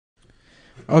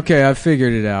Okay, I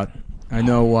figured it out. I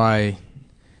know why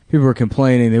people were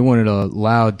complaining. They wanted a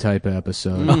loud type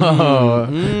episode. Oh,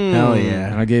 hell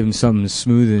yeah. And I gave them something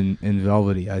smooth and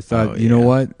velvety. I thought, you know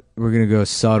what? We're going to go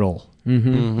subtle.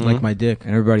 Like my dick.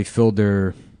 And everybody filled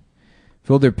their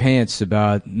pants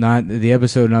about the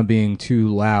episode not being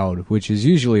too loud, which is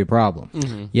usually a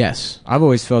problem. Yes. I've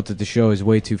always felt that the show is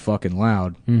way too fucking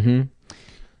loud. And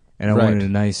I wanted a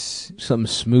nice... something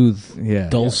smooth,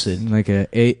 dulcet. Like a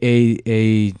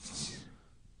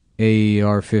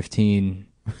AR-15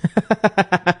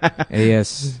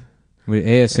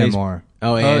 ASMR.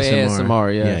 Oh,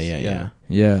 ASMR.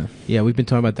 Yeah, we've been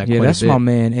talking about that quite a bit. Yeah, that's my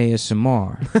man,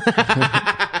 ASMR.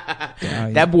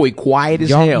 That boy quiet as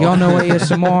hell. Y'all know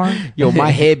ASMR? Yo, my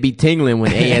head be tingling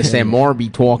when ASMR be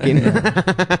talking.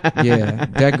 Yeah,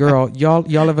 that girl.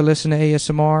 Y'all ever listen to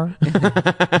ASMR?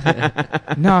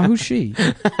 Nah, who's she?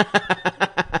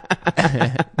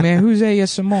 Man, who's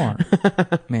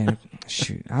ASMR? Man,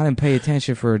 shoot, I didn't pay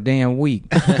attention for a damn week.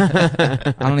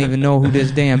 I don't even know who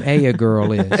this damn Aya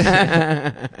girl is.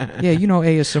 Yeah, you know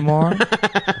ASMR.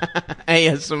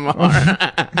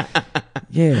 ASMR.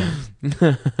 Yeah.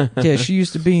 Yeah, she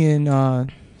used to be in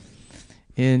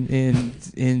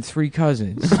Three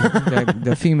Cousins,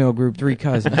 the female group Three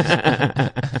Cousins,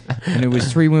 and it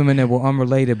was three women that were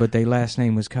unrelated, but their last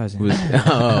name was Cousin.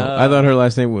 I thought her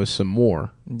last name was some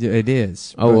more. It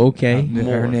is. Oh, okay.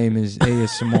 Her name is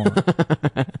ASMR.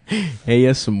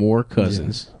 ASMR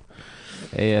Cousins.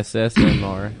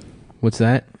 ASSMR. What's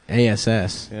that?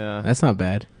 ASS. Yeah. That's not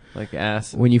bad. Like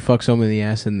ass. When you fuck someone in the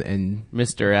ass and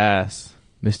Mr. Ass.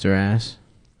 Mr. Ass.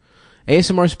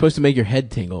 ASMR is supposed to make your head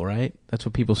tingle, right? That's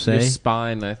what people say. Your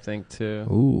spine, I think, too.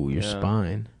 Ooh, your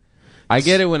spine. I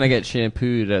get it when I get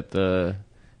shampooed at the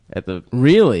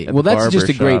really? At well, the that's just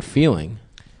a shop. great feeling.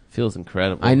 Feels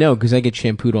incredible. I know, because I get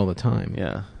shampooed all the time.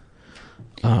 Yeah.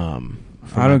 I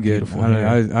don't get.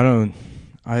 I don't.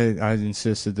 I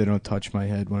insist that they don't touch my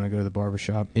head when I go to the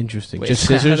barbershop. Interesting. Wait, just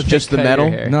scissors, just the metal.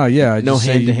 No, yeah, I no just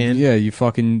hand say, to hand. Yeah, you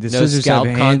fucking. The no scissors scalp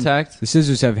have contact. The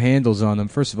scissors have handles on them.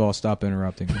 First of all, stop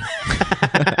interrupting me.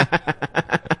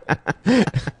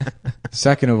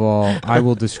 Second of all, I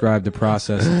will describe the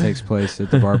process that takes place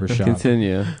at the barbershop.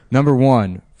 Continue. Number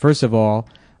one, first of all,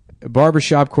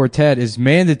 barbershop quartet is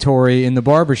mandatory in the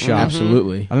barbershop.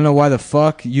 Absolutely. I don't know why the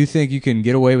fuck you think you can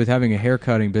get away with having a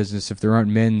haircutting business if there aren't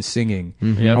men singing.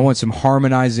 Yep. I want some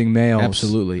harmonizing males.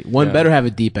 Absolutely. One better have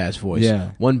a deep ass voice.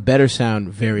 Yeah. One better sound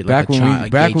very Back like when a we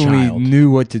back gay when child. we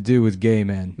knew what to do with gay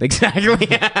men. Exactly.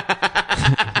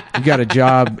 You got a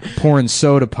job pouring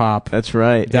soda pop. That's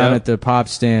right. Down at the pop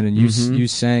stand, and you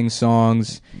sang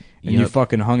songs. And you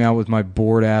fucking hung out with my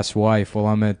bored ass wife while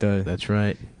I'm at the. That's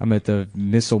right. I'm at the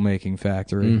missile making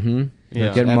factory.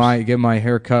 Yeah. Get my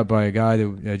hair cut by a guy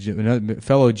a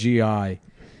fellow GI.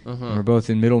 We're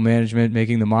both in middle management,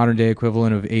 making the modern day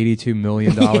equivalent of $82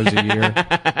 million a year.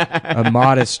 A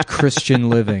modest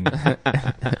Christian living in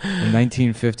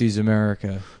 1950s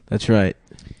America. That's right.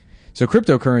 So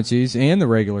cryptocurrencies and the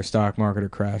regular stock market are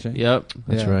crashing. Yep.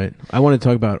 That's right. I want to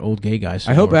talk about old gay guys.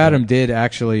 I hope Adam did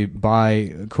actually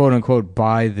buy, quote unquote,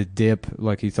 buy the dip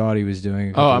like he thought he was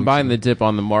doing. I'm buying the dip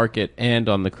on the market and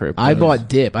on the crypto. I bought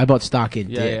dip. I bought stock in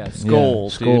dip. Yeah. Skull.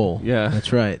 Skull. Dude. Yeah.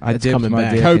 That's right. I That's dipped coming my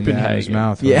back. dick Copenhagen. in Adam's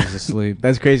mouth when he was asleep.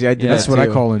 That's crazy. I did That's that what I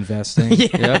too. call investing.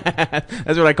 Yeah.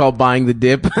 That's what I call buying the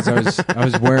dip. I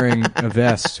was wearing a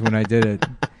vest when I did it.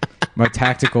 My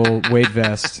tactical weight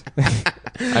vest.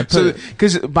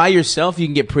 Because by yourself you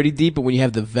can get pretty deep, but when you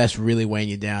have the vest really weighing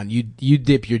you down, you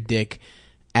dip your dick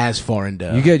as far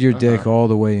into. You get your dick all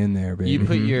the way in there, baby. You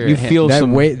put your You feel that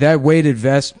some that weighted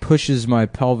vest pushes my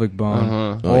pelvic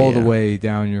bone all the yeah. way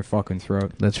down your fucking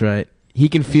throat. That's right. He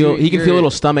can feel. He can feel a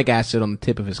little stomach acid on the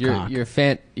tip of his cock. You're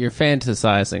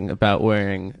fantasizing about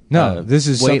wearing. No, this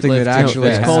is something that actually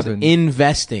It's called happened.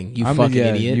 investing. You fucking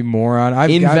idiot. You moron.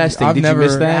 Investing. I've Did never, you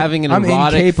miss that? Having an I'm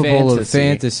erotic incapable fantasy.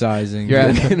 of fantasizing. You're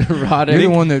having an erotic. You're the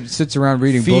one that sits around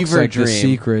reading books fever like The dream.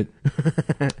 Secret.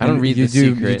 I don't read you The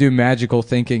do, Secret. You do magical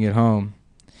thinking at home.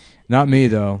 Not me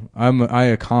though. I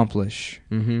accomplish.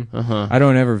 I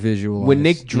don't ever visualize. When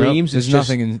Nick dreams, there's it's just,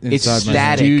 nothing inside it's my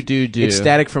static. head. Do. It's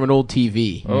static from an old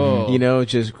TV. Oh. You know,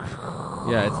 it's just.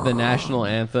 Yeah, it's the national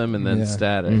anthem and then Yeah.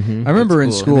 static. I remember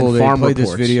in That's cool. school And they then farm played this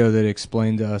reports. video that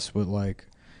explained to us what like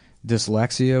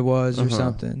dyslexia was or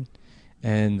something.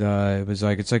 And it was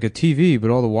like, it's like a TV, but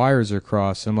all the wires are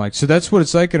crossed. I'm like, so that's what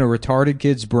it's like in a retarded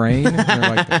kid's brain? And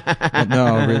they're like,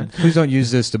 no, please don't use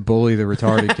this to bully the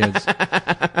retarded kids.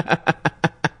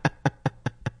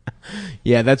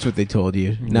 Yeah, that's what they told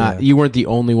you. Yeah. You weren't the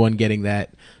only one getting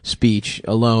that speech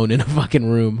alone in a fucking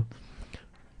room.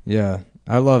 Yeah,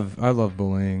 I love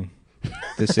bullying.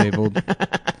 disabled.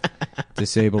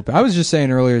 Disabled. I was just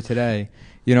saying earlier today,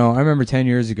 I remember 10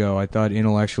 years ago I thought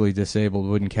intellectually disabled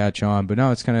wouldn't catch on, but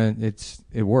now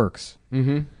it works.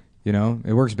 Mm-hmm.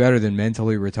 It works better than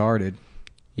mentally retarded.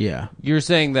 Yeah. You're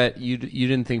saying that you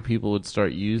didn't think people would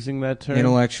start using that term?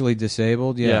 Intellectually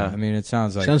disabled? Yeah. I mean, it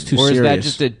sounds like... Sounds too or serious. Or is that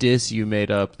just a diss you made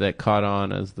up that caught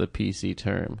on as the PC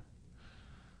term?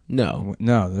 No.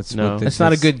 That's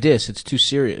not a good diss. It's too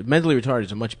serious. Mentally retarded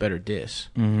is a much better diss.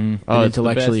 Mm-hmm. Oh,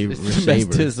 intellectually it's the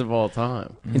best diss of all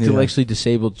time. Intellectually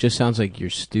disabled just sounds like you're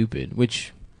stupid,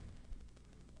 which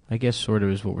I guess sort of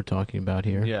is what we're talking about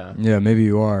here. Yeah. Yeah, maybe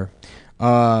you are.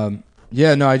 No,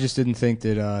 I just didn't think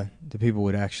that the people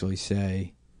would actually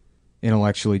say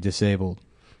intellectually disabled.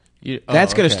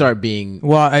 That's going to start being...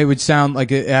 Well, it would sound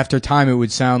like after time it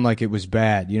would sound like it was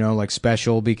bad. Like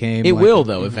special became... It will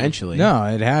though eventually. No,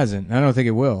 it hasn't. I don't think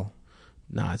it will.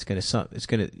 No, they're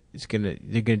going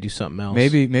to do something else.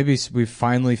 Maybe we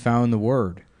finally found the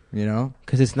word,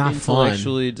 Cuz it's not fun.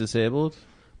 Intellectually disabled?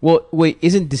 Well, wait,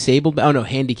 isn't disabled? Oh no,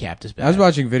 handicapped is bad. I was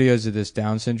watching videos of this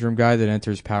Down syndrome guy that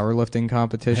enters powerlifting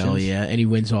competitions. Hell yeah, and he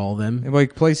wins all of them. In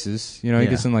places, he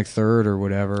gets in third or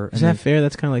whatever. Is that fair?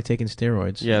 That's kind of like taking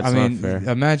steroids. Yeah, it's not fair.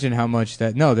 Imagine how much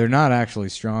that... No, they're not actually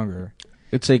stronger.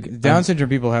 It's like... Down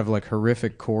syndrome people have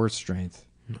horrific core strength.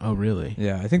 Oh, really?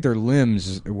 Yeah, I think their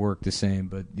limbs work the same,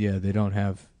 but yeah, they don't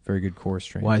have very good core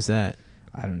strength. Why is that?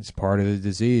 I don't know. It's part of the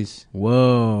disease.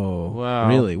 Whoa. Wow.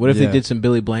 Really? What if they did some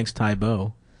Billy Blank's Tai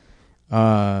Bo?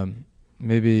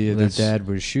 Maybe the dad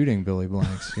was shooting Billy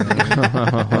Blanks.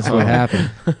 That's what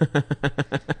happened.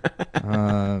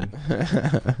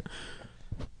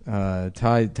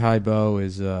 Tai Bo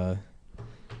is oh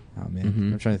man,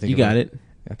 I'm trying to think. You got it.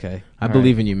 Okay, I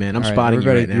believe in you, man. I'm spotting you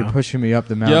right now. You're pushing me up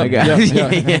the mountain.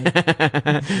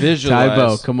 Visualize. Tai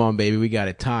Bo, come on, baby, we got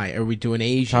it. Tai, are we doing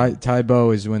Asian? Tai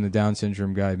Bo is when the Down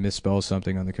syndrome guy misspells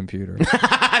something on the computer.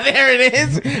 There it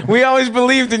is. We always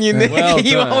believed in you, Nick. Well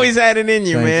You done. always had it in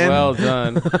you, Thanks. man. Well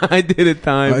done. I did it,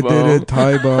 Tai Bo. I did it,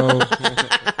 Tai Bo.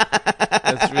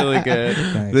 That's really good.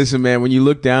 Thanks. Listen, man, when you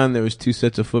look down, there was 2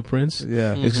 sets of footprints.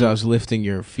 Yeah. It's because I was lifting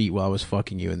your feet while I was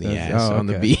fucking you in the ass on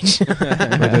the okay. beach. But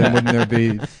then wouldn't there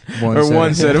be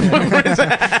one set of footprints?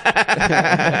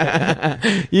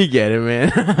 You get it,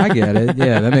 man. I get it.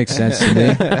 Yeah, that makes sense to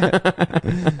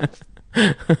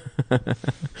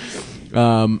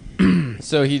me.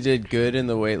 So he did good in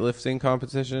the weightlifting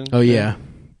competition? Oh, yeah.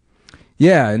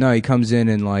 Yeah, no, he comes in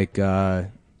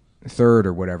third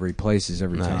or whatever. He places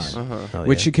every Nice. time. Uh-huh.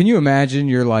 Which, can you imagine?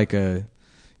 You're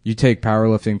you take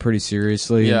powerlifting pretty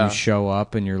seriously, Yeah. and you show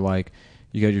up, and you're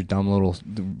you got your dumb little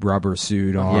rubber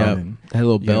suit on, Yep. and That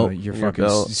little belt. you're Your fucking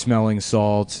belt. smelling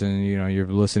salts, and you're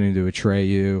listening to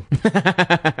Atreyu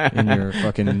in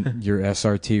your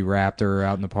SRT Raptor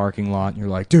out in the parking lot, and you're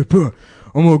like, dude,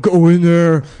 I'm gonna go in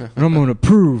there and I'm gonna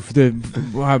prove that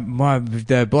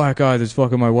that black guy that's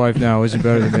fucking my wife now isn't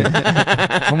better than me.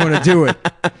 I'm gonna do it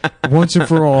once and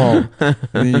for all. And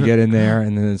then you get in there,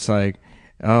 and then it's like,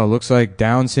 oh, looks like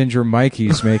Down syndrome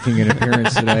Mikey's making an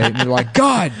appearance today. And you're like,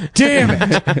 God damn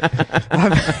it.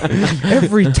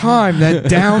 Every time that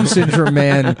Down syndrome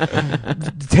man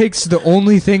takes the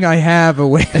only thing I have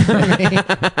away from me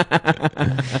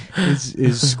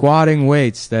is squatting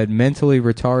weights, that mentally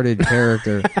retarded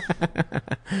character.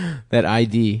 That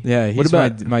ID. Yeah, he's What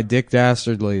about my Dick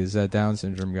Dastardly is that Down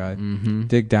syndrome guy. Mm-hmm.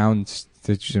 Dick Down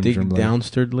Dick syndrome.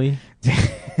 Downstardly?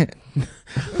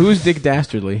 Who's Dick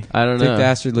Dastardly? I don't know. Dick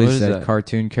Dastardly What is is that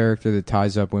cartoon character that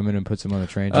ties up women and puts them on the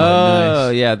train. Oh,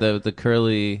 nice. yeah, the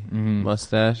curly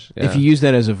mustache. Yeah. If you use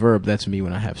that as a verb, that's me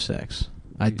when I have sex.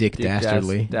 I Dick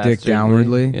Dastardly. Dick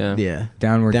downwardly? Yeah. Yeah.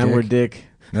 Downward dick.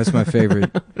 That's my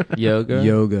favorite Yoga.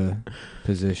 yoga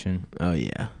position. Oh,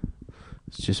 yeah.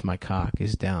 It's just my cock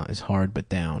is down. It's hard but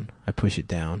down. I push it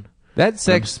down. That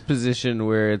sex position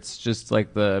where it's just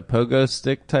like the pogo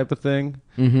stick type of thing.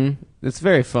 Mm-hmm. It's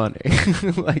very funny.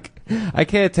 I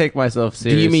can't take myself Do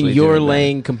seriously. you mean you're doing that.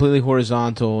 laying completely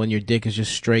horizontal and your dick is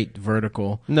just straight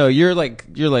vertical? No, you're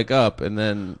like up and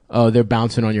then. Oh, they're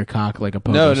bouncing on your cock like a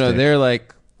pogo No, stick. they're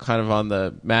like kind of on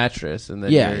the mattress and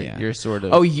then you're sort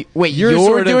of. Oh, wait, you're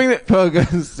sort doing of that?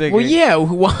 pogo sticking. Well, yeah.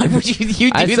 Why would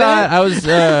you do I that? saw. I was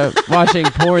watching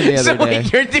porn the other So day.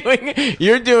 wait,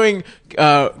 you're doing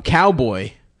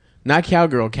cowboy, not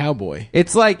cowgirl, cowboy.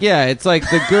 It's like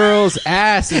the girl's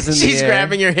ass is in the air. She's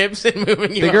grabbing your hips and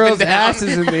moving you The up girl's and down. ass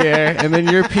is in the air, and then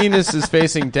your penis is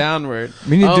facing downward.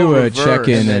 We need to do a reverse.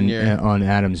 check-in And then on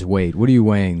Adam's weight. What are you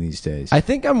weighing these days? I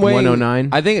think I'm weighing 109?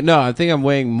 I think I'm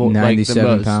weighing more, 97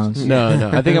 like the most. pounds?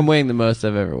 No, I think I'm weighing the most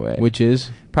I've ever weighed. Which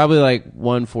is Probably like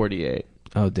 148.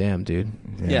 Oh, damn, dude.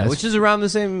 Yeah, which is around the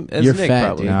same as You're Nick, fat,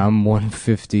 probably. dude. Now I'm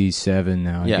 157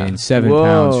 now. Yeah. I gained 7 Whoa.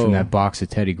 pounds from that box of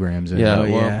Teddy Grahams. Yeah, Oh, well,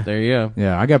 yeah. there you go.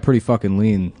 Yeah, I got pretty fucking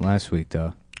lean last week,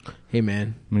 though. Hey,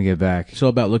 man. I'm going to get back. It's all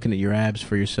about looking at your abs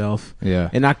for yourself. Yeah.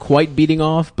 And not quite beating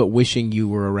off, but wishing you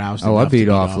were aroused Oh, I enough to beat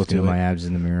off to looking at it. my abs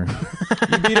in the mirror.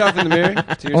 You beat off in the mirror to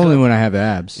yourself? Only when I have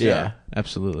abs. Yeah,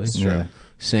 absolutely. Yeah.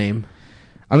 Same.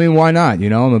 I mean, why not? You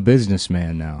know, I'm a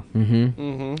businessman now.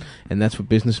 Mm-hmm. And that's what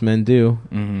businessmen do.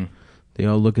 Mm-hmm. They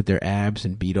all look at their abs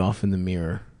and beat off in the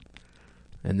mirror.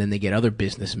 And then they get other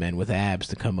businessmen with abs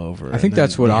to come over. I think and then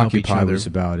that's what they help each Occupy other. was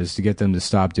about, is to get them to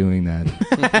stop doing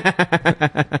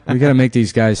that. We got to make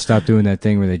these guys stop doing that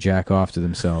thing where they jack off to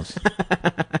themselves.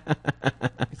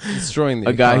 Destroying the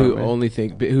A guy who economy.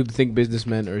 who think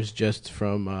businessmen are just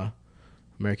from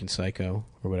American Psycho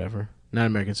or whatever. Not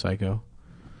American Psycho.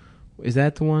 Is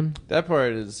that the one? That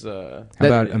part is... How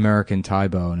about American Tai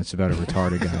Bo, and it's about a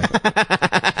retarded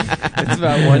guy. it's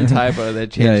about one typo that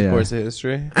changed Yeah, the yeah. course of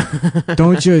history.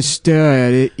 Don't just stare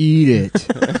at it, eat it.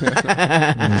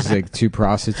 And there's like 2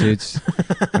 prostitutes,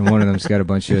 and one of them's got a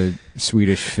bunch of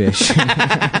Swedish fish.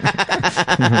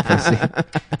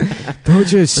 Don't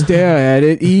just stare at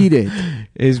it, eat it.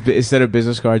 Instead of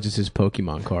business cards, it's his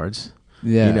Pokemon cards.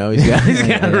 Yeah. You know, he's got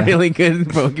Yeah, a yeah. really good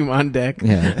Pokemon deck.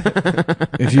 Yeah.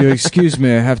 If you excuse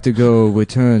me, I have to go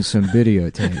return some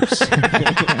videotapes.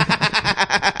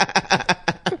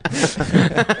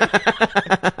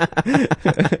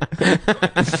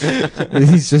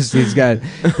 He's got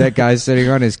that guy sitting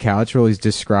on his couch while he's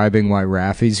describing why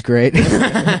Raffi's great.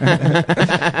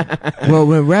 Well,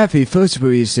 when Raffi first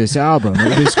released this album,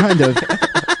 it was kind of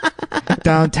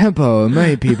down tempo and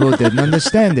many people didn't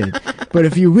understand it. But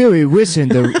if you really listen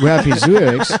to Raffi's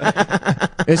lyrics,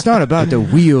 it's not about the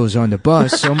wheels on the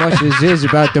bus so much as it is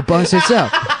about the bus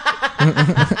itself.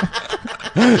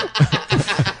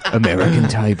 American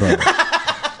Tai Bo,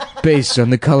 based on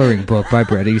the coloring book by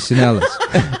Bret Easton Ellis.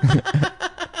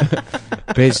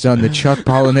 Based on the Chuck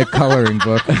Palahniuk coloring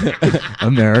book,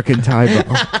 American Tai Bo.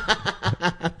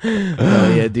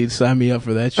 Oh yeah, dude, sign me up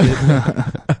for that shit.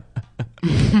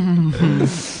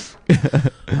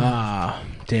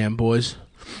 Damn, boys.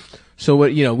 So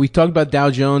what? You know, we talked about Dow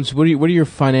Jones. What are your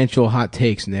financial hot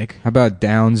takes, Nick? How about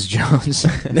Downs Jones?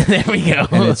 There we go.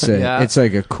 And it's Yeah. it's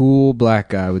like a cool black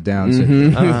guy with Down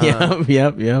syndrome.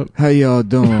 Yep. How y'all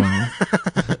doing?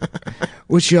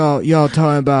 What y'all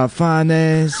talking about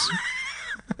finance?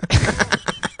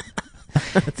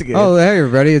 That's good. Oh, hey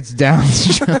everybody, it's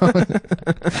Downs Jones.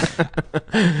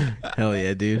 Hell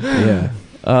yeah, dude. Yeah.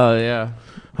 Oh, yeah.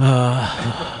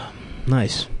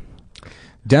 Nice.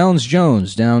 Downs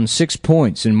Jones down 6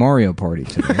 points in Mario Party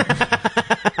today.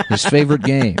 His favorite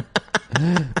game.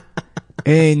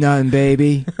 Ain't nothing,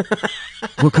 baby.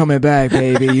 We're coming back,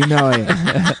 baby. You know it.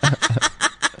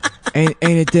 Ain't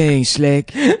a thing,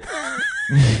 Slick. So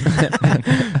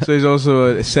he's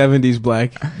also a '70s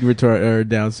black or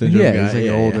Down syndrome Yeah, guy. he's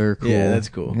like older, cool. Yeah, that's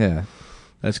cool. Yeah.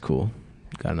 That's cool.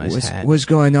 Got a nice hat. What's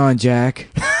going on, Jack?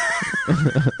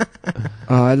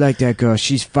 Oh, I like that girl.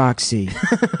 She's foxy.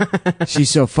 She's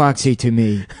so foxy to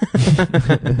me.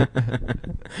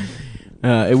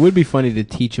 It would be funny to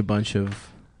teach a bunch of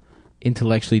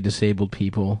intellectually disabled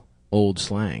people old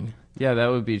slang, Yeah, that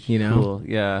would be You know? cool.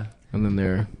 Yeah. and then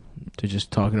they're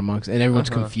just talking amongst, and everyone's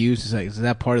confused. It's like, is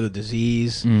that part of the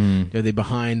disease? Mm. Are they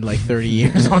behind like 30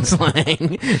 years on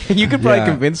slang? You could probably Yeah.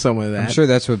 convince someone of that. I'm sure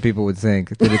that's what people would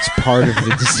think, that it's part of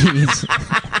the disease.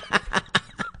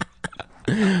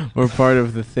 Or part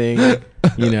of the thing,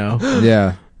 you know.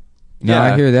 Yeah. No, Yeah.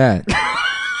 I hear that.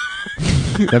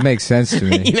 That makes sense to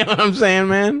You me. know what I'm saying,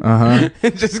 man? Uh-huh.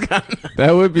 It just kind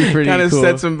That would be pretty of cool.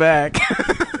 sets them back.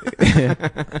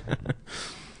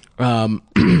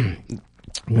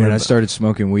 When I started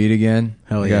smoking weed again,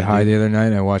 Hell I yeah, got high dude. the other night,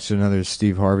 and I watched another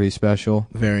Steve Harvey special,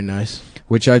 Very nice.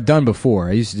 which I'd done before.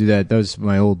 I used to do that. That was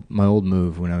my old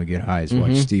move when I would get high, is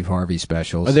watch Steve Harvey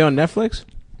specials. Are they on Netflix?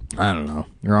 I don't know.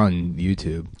 They're on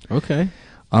YouTube. Okay.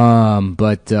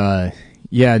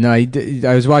 Yeah, no,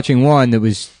 I was watching one that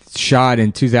was shot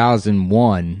in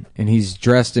 2001, and he's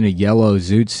dressed in a yellow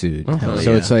zoot suit. hell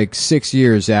So yeah. it's like 6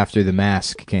 years after The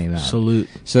Mask came out. Salute.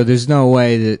 So there's no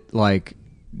way that, like,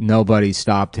 nobody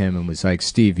stopped him and was like,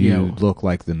 Steve, you Yeah. look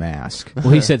like The Mask. Well,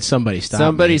 he said somebody stop.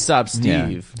 Somebody me. stop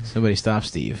Steve. Somebody stop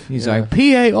Steve. He's like,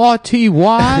 Party?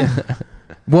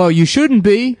 Well, you shouldn't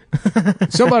be.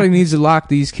 Somebody needs to lock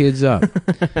these kids up.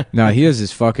 No, he has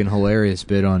this fucking hilarious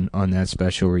bit on that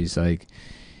special where he's like,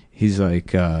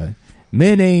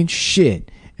 men ain't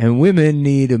shit, And women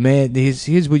need a man.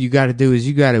 Here's what you got to do: is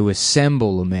you got to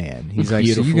assemble a man. He's like,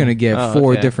 so you're gonna get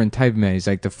four different type of men. He's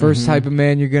like, the first type of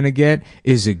man you're gonna get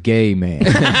is a gay man.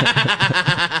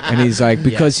 And he's like,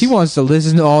 because he wants to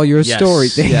listen to all your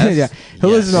stories. Yeah,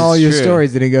 he'll listen to all your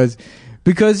stories, and he goes,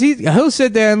 because he'll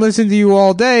sit there and listen to you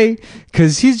all day,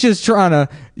 because he's just trying to,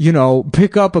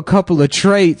 pick up a couple of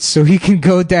traits so he can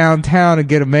go downtown and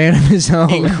get a man of his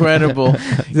own. Incredible.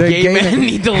 Gay men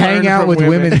need to hang out with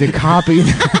women to copy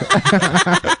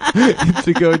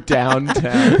to go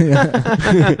downtown.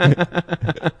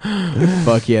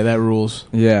 Fuck yeah, that rules.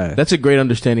 Yeah, that's a great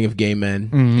understanding of gay men.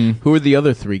 Mm-hmm. Who are the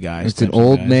other three guys? It's an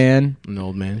old man. An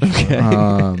old man. Okay.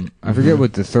 I forget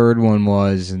what the third one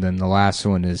was, and then the last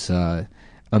one is a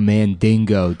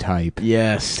mandingo type.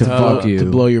 Yes, to fuck you, to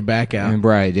blow your back out. And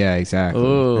right, yeah, exactly.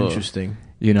 Oh, interesting.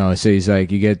 So he's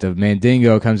like, you get the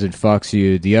mandingo comes and fucks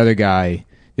you. The other guy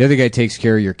takes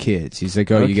care of your kids. He's like,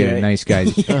 you get a nice guy.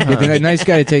 You get a nice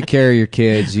guy to take care of your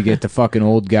kids. You get the fucking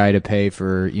old guy to pay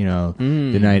for,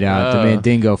 the night out. The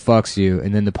mandingo fucks you.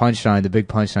 And then the big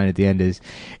punchline at the end is,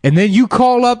 and then you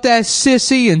call up that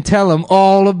sissy and tell him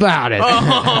all about it.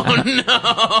 Oh,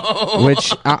 no.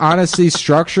 Which, honestly,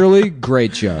 structurally,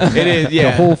 great joke. It is,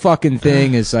 yeah. The whole fucking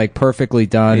thing is, like, perfectly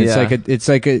done. Yeah. It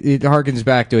harkens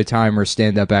back to a time where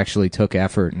stand-up actually took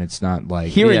effort, and it's not like...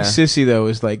 Hearing sissy, though,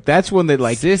 is like, that's one that,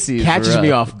 like, Sissy's catches rough. me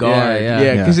off guard.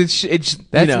 Yeah, because it's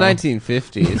that's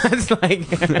 1950s. That's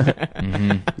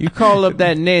like you call up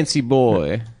that Nancy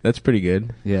boy. That's pretty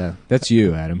good. Yeah, that's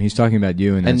you, Adam. He's talking about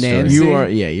you in that story. Nancy?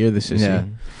 You're the sissy. Yeah.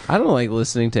 I don't like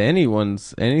listening to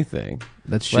anyone's anything.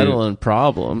 That's true. Let alone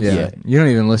problems. Yeah. You don't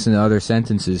even listen to other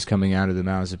sentences coming out of the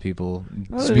mouths of people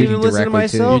speaking directly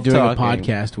to you. You're doing a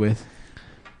podcast with.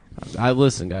 I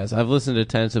listen, guys. I've listened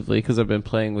attentively because I've been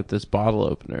playing with this bottle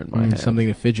opener in my hand. Something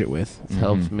to fidget with. It's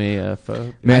helped me,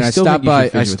 folks. Man, I stopped by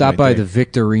the the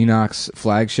Victorinox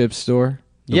flagship store.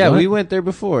 We went there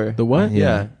before. The what?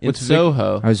 Yeah. In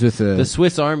Soho. I was with the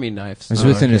Swiss Army knives. I was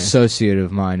with an associate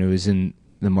of mine who was in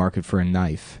the market for a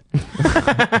knife.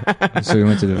 So we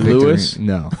went to the Lewis?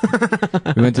 No.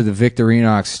 We went to the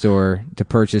Victorinox store to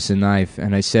purchase a knife,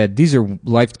 and I said, these are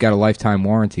got a lifetime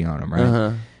warranty on them, right?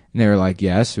 Uh-huh. And they were like,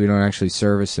 yes, we don't actually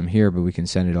service them here, but we can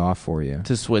send it off for you.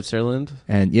 To Switzerland?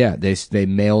 And yeah, they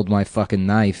mailed my fucking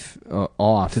knife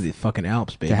off. To the fucking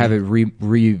Alps, baby. To have it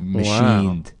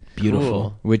remachined. Wow. Beautiful.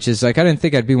 Cool. Which is like, I didn't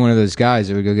think I'd be one of those guys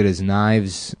that would go get his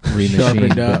knives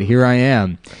remachined, but here I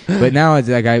am. But now it's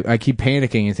like I keep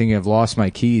panicking and thinking I've lost my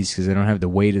keys because I don't have the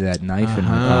weight of that knife in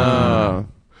my pocket.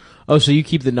 Oh, so you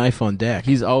keep the knife on deck?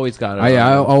 He's always got it.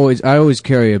 I always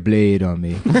carry a blade on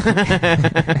me.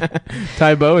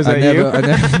 Tai Bo, is that you?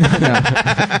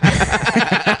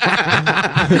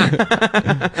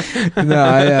 No,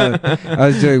 I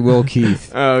was doing Will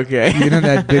Keith. Oh, okay. You know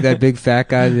that big fat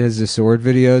guy that has the sword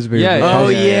videos? But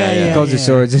He calls the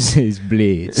swords and says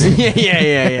blades.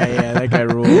 yeah. That guy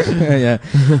rules. Yeah.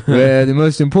 Well, the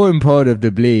most important part of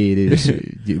the blade is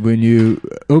when you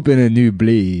open a new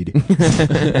blade.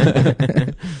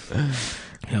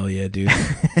 Hell yeah, dude.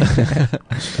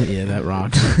 Yeah, that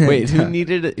rocks. Wait, who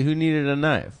needed a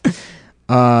knife?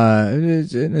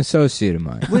 An associate of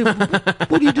mine. Wait,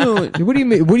 what are you doing? What do you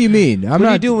mean? What do you mean? What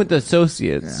are you doing with the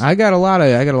associates? I got a lot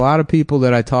of people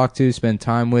that I talk to, spend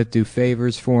time with, do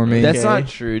favors for me. That's not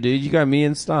true, dude. You got me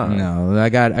in stock. No, I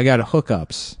got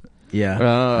hookups. Yeah,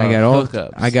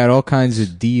 I got all kinds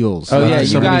of deals. Oh yeah,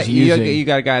 you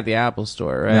got a guy at the Apple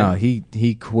store, right? No,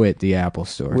 he quit the Apple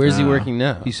store. Where's he working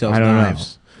now? He sells I don't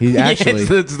knives. know. He actually,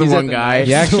 it's the one guy.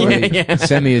 He actually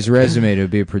sent me his resume to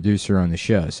be a producer on the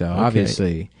show. So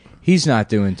obviously, he's not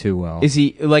doing too well. Is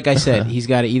he? Like I said, he's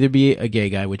got to either be a gay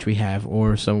guy, which we have,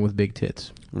 or someone with big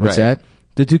tits. What's that?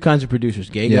 The two kinds of producers: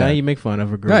 gay guy you make fun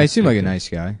of, or girl. No, he seemed like a nice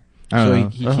guy. I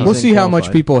don't know. We'll see how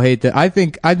much people hate that. I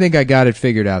think I got it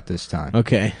figured out this time.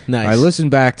 Okay, nice. I listened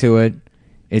back to it.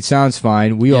 It sounds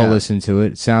fine. We all listened to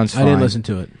it. It sounds fine. I didn't listen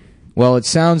to it. Well, it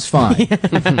sounds fine.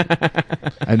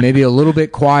 Maybe a little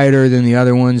bit quieter than the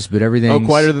other ones, but everything. Oh,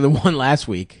 quieter than the one last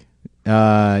week.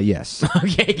 Yes.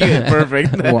 Okay, good,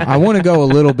 perfect. Well, I want to go a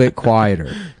little bit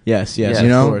quieter. Yes, you of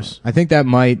know? course. I think that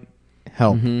might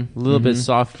help. A little bit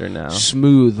softer now.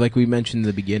 Smooth, like we mentioned in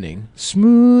the beginning.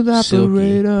 Smooth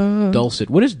operator. Silky. Dulcet.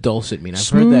 What does dulcet mean? I've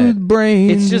Smooth heard that. brain.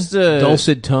 It's just a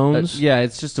dulcet tones.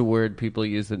 It's just a word people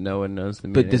use that no one knows the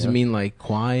meaning. But does it mean like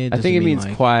quiet? I think it means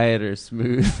like quiet or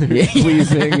smooth, or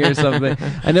pleasing or something.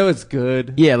 I know it's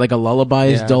good. Yeah, like a lullaby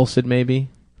is dulcet, maybe.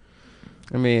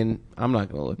 I mean, I'm not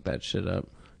gonna look that shit up.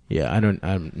 Yeah,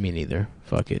 I me neither.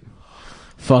 Fuck it,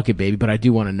 baby. But I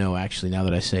do want to know actually now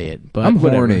that I say it. But I'm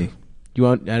whatever. horny. You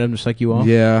want Adam just like you all?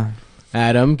 Yeah.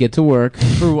 Adam, get to work.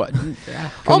 For what?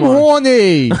 I'm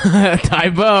horny. Tai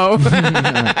Bo.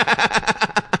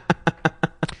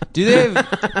 Do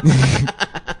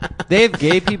they have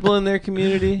gay people in their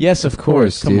community? Yes, of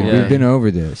course. Dude, Come on. we've been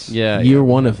over this. Yeah. You're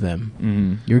one of them.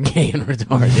 Mhm. You're gay and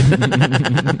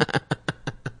retarded.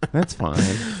 That's fine.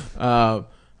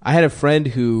 I had a friend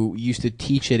who used to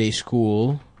teach at a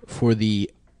school for the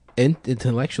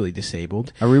intellectually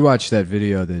disabled. I rewatched that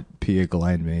video that Pia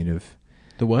Glenn made of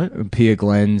The what? Pia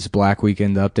Glenn's Black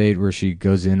Weekend update where she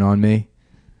goes in on me.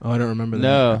 Oh, I don't remember that.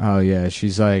 No. Oh yeah,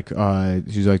 she's like,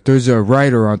 there's a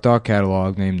writer on Thought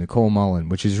Catalog named Nicole Mullen,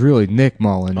 which is really Nick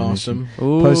Mullen. and she Awesome.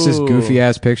 Posts this Ooh. goofy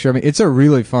ass picture. I mean, it's a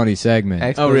really funny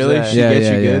segment. Oh, really? She gets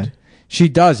you good? She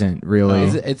doesn't really.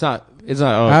 It's not. Oh,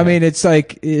 I okay. mean, it's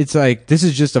like this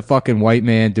is just a fucking white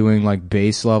man doing like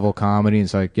base level comedy.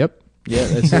 It's like, yep. Yeah,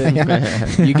 that's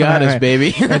it. You got us,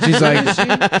 baby. And she's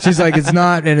like, it's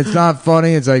not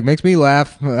funny. It's like makes me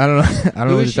laugh. I don't know. I don't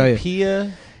know what to tell you.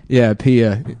 Pia? Yeah,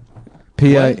 Pia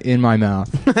What? in my mouth.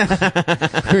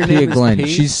 Her Pia name is Glenn. Pete?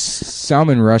 She's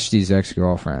Salman Rushdie's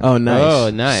ex-girlfriend. Oh, nice. Oh,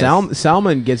 nice.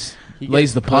 Salman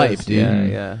lays the pipe, pussed. dude. Yeah,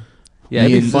 yeah. Yeah,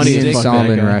 it'd be funny and as fuck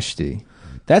Salman that guy. Rushdie.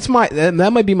 That's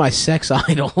that might be my sex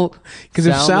idol. Because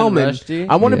if Salman Salman, Rushdie?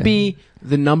 I want to Yeah. be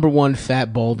the number one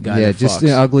fat bald guy. Yeah, that just fucks.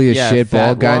 the ugly as Yeah, shit fat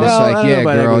bald guy wall. that's Well, I like, don't know yeah,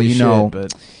 about girl, ugly you shit, know,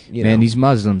 but, you man, know. these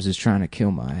Muslims is trying to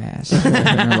kill my ass. And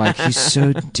they're like, he's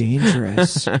so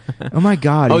dangerous. Oh my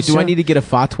God. Oh, he's do so- I need to get a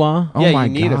fatwa? Oh yeah, my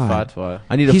you need God. a fatwa.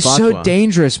 I need a He's fatwa. so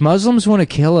dangerous. Muslims want to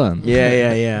kill him.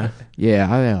 Yeah.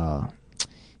 Yeah,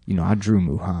 I drew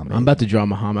Muhammad. I'm about to draw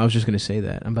Muhammad. I was just gonna say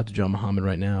that. I'm about to draw Muhammad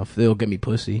right now. If they'll get me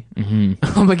pussy, Mhm.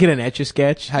 I'm gonna get an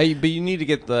Etch-a-Sketch. But you need to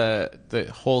get the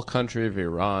whole country of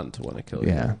Iran to want to kill you.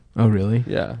 Yeah. Oh, really?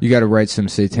 Yeah. You got to write some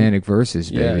satanic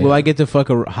verses, baby. Yeah. Will I get to fuck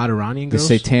a hot Iranian The girl?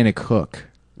 satanic hook.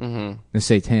 Mm-hmm. The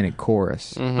satanic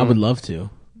chorus. I would love to.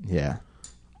 Yeah.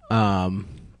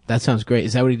 That sounds great.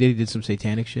 Is that what he did? He did some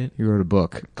satanic shit? He wrote a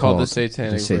book Called The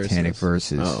Satanic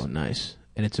Verses. Oh, nice.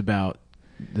 And it's about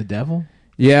the devil?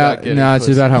 Yeah, About getting no, it's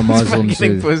pussy. about how It's about Muslims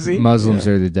getting pussy?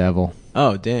 are the devil.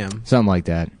 Oh, damn. Something like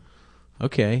that.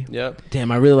 Okay. Yep.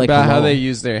 Damn, I really like About how Bilal. they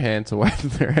use their hand to wipe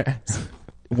their ass.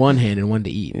 One hand and one to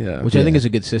eat. Yeah. Which I think Yeah. is a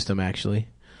good system, actually.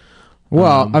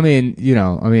 Well, that's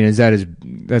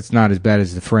not as bad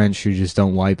as the French who just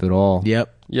don't wipe at all.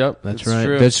 Yep. Yep. That's it's right.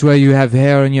 True. That's why you have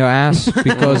hair in your ass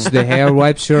because the hair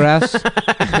wipes your ass.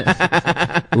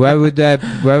 Why would that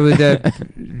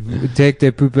take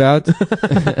the poop out?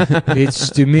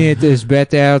 To me it is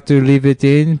better to leave it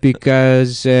in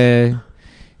because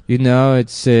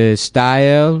it's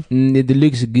style. It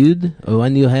looks good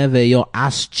when you have your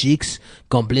ass cheeks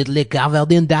completely covered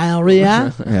in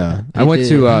diarrhea. Yeah. I went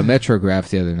to Metrograph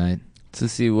the other night. To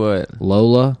see what?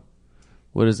 Lola.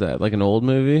 What is that? Like an old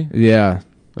movie? Yeah.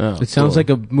 Oh, It sounds cool. like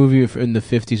a movie in the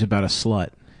 50s about a slut.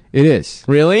 It is.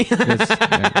 Really?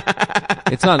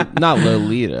 It's not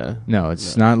Lolita. No,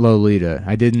 it's not Lolita.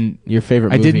 Your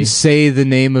favorite I movie? didn't say the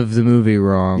name of the movie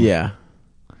wrong. Yeah.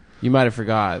 You might have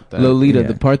forgot that. Lolita, yeah.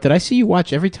 the part that I see you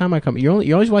watch every time I come. You're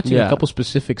always watching Yeah. a couple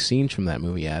specific scenes from that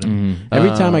movie, Adam. Mhm. Every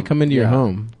time I come into your yeah.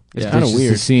 home. It's Yeah. kind This of is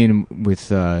weird. the scene with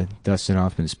Dustin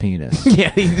Hoffman's penis.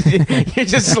 Yeah, you're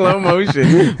just slow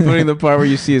motion putting the part where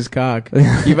you see his cock.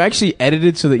 You've actually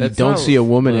edited so that That's you don't not see a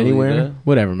woman Lolita. anywhere.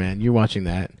 Whatever, man. You're watching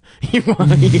that. Maybe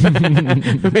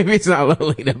it's not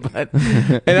Lolita, but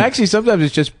and actually sometimes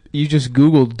it's just you just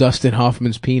Google Dustin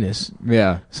Hoffman's penis.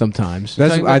 Yeah, Sometimes.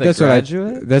 that's talking about The that's what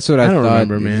Graduate? I I don't thought.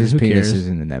 remember, man. His Who penis cares?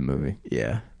 isn't in that movie.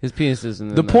 Yeah. His penis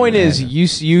isn't. The point is,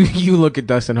 you look at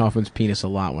Dustin Hoffman's penis a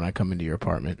lot when I come into your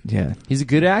apartment. Yeah, he's a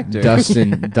good actor. dust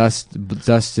him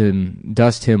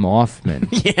Hoffman.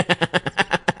 Yeah,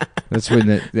 that's when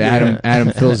the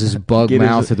Adam fills his bug Get his-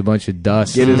 mouth with a bunch of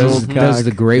dust. get his does, old does cock.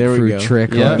 the There we grapefruit go.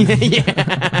 trick. Yeah.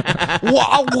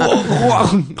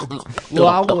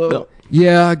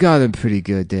 Yeah, I got him pretty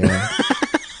good there.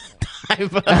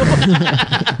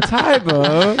 Tai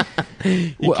Bo. He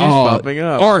keeps popping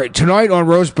up. All right, tonight on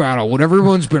Roast Battle, what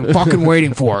everyone's been fucking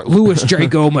waiting for, Louis J.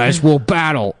 Gomez will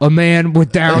battle a man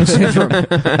with Down syndrome.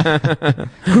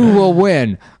 Who will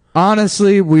win?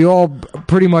 Honestly, we all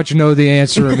pretty much know the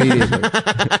answer immediately.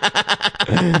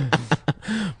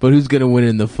 But who's gonna win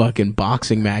in the fucking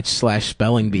boxing match /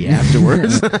 spelling bee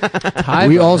afterwards?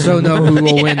 We also know who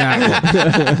will win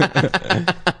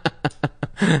that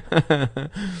one.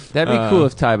 That'd be cool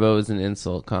if Tai Bo was an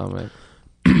insult comic.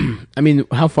 I mean,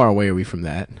 how far away are we from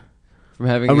that? From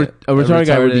having A retarded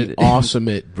guy would be retarded- awesome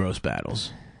at roast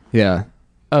battles. Yeah.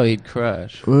 Oh, he'd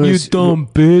crush. You dumb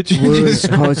bitch. Louis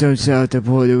calls himself the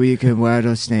Puerto Rican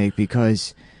rattlesnake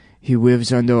because he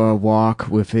lives under a rock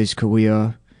with his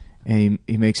career and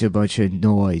he makes a bunch of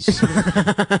noise.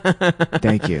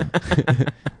 Thank you.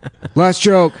 Last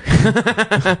joke.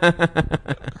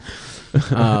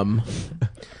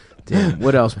 Damn.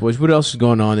 What else, boys? What else is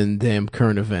going on in damn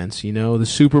current events? You know, the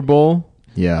Super Bowl.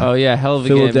 Yeah. Oh yeah, hell of a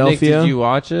game. Nick, Philadelphia. did you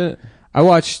watch it? I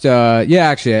watched.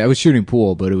 Actually, I was shooting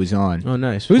pool, but it was on. Oh,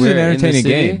 nice. It was Where, an in the entertaining city?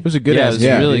 game. It was a good Yeah, it ass was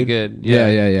game, really dude. good.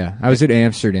 Yeah. I was at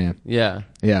Amsterdam. Yeah.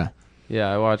 Yeah. Yeah,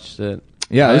 I watched it.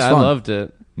 Yeah, it was I fun. loved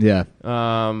it. Yeah.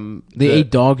 They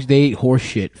ate dogs. They ate horse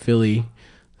shit. Philly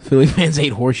fans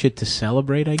ate horse shit to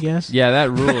celebrate, I guess. Yeah,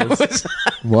 that rules.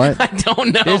 What? I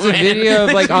don't know. There's a man. video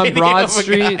of, like, There's a on video Broad of a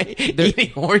Street, guy there- eating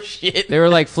horse shit. They were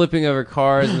like flipping over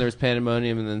cars, and there was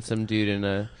pandemonium, and then some dude in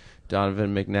a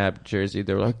Donovan McNabb jersey.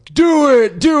 They were like, "Do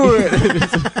it, do it!"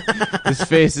 His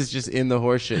face is just in the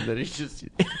horse shit. That he just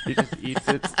eats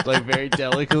it like very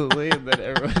delicately, and then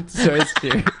everyone starts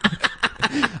cheering.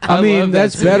 I mean, love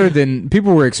that's that better scene. than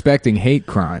people were expecting hate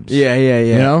crimes. Yeah.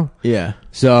 You know? Yeah.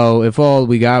 So if all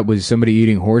we got was somebody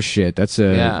eating horse shit, that's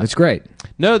great.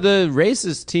 No, the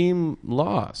racist team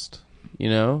lost. You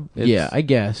know? Yeah, I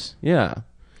guess. Yeah.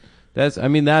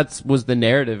 That was the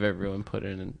narrative everyone put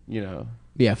in, and, you know.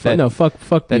 Yeah, That-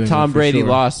 fuck. That New Tom England for Brady sure.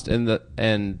 lost and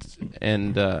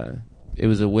it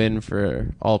was a win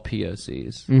for all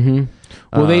POCs. Mm-hmm.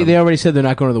 Well, they already said they're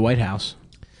not going to the White House.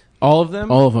 All of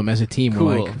them? All of them as a team Cool.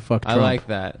 were like, fuck I Trump. like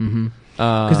that. Mm-hmm.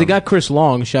 Because they got Chris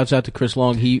Long. Shouts out to Chris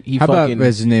Long. He How fucking... about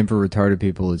as a name for retarded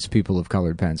people, it's people of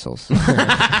colored pencils.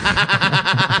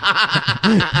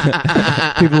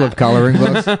 People of coloring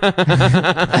books. Well,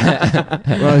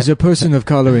 as a person of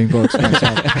coloring books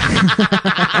myself.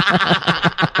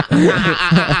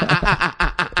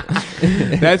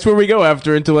 That's where we go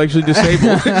after intellectually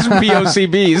disabled. It's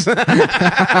POCBs.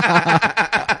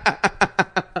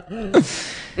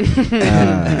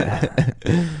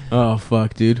 Oh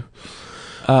fuck, dude.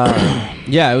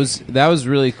 Yeah, that was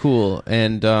really cool.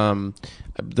 And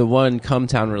the one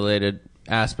Cumtown related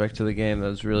aspect to the game that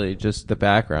was really just the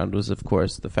background was, of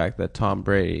course, the fact that Tom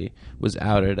Brady was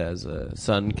outed as a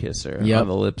sun kisser on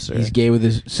the lipser. He's gay with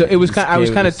his. So it was. I was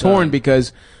gay kind with of his torn son.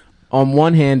 because, on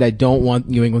one hand, I don't want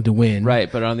New England to win.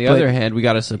 Right, but on the But other hand, we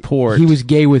got to support He was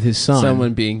gay with his son.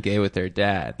 someone being gay with their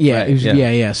dad. Yeah. Right, It was,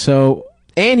 yeah. So,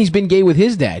 and he's been gay with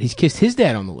his dad. He's kissed his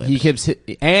dad on the lips. He keeps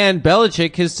and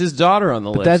Belichick kissed his daughter on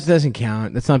the But lips. that doesn't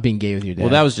count. That's not being gay with your dad.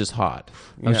 Well, that was just hot.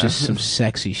 That was Yeah. just some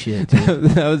sexy shit. Dude.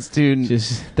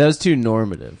 that was too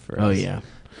normative for us. Oh yeah.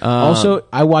 Also,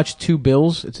 I watched Two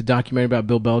Bills. It's a documentary about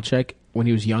Bill Belichick when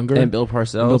he was younger. and Bill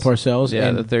Parcells. Yeah,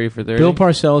 and the 30 for 30. Bill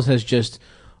Parcells has just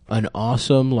an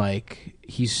awesome, like,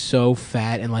 he's so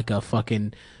fat in like a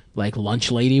fucking like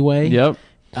lunch lady way. Yep.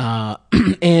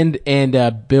 And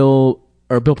Bill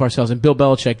Parcells and Bill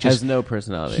Belichick just Has no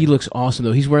personality. he looks awesome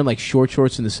though. He's wearing like short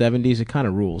shorts in the 70s. It kind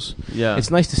of rules. Yeah.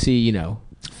 It's nice to see, you know,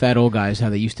 fat old guys how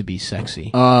they used to be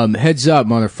sexy. Heads up,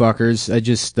 motherfuckers. I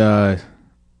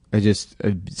just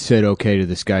said okay to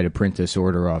this guy to print this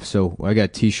order off. So I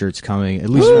got T-shirts coming, at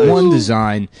least one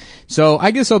design. So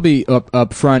I guess I'll be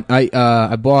up front.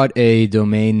 I bought a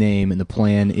domain name, and the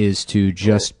plan is to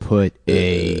just put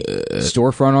a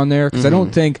storefront on there because I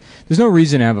don't think there's no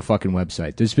reason to have a fucking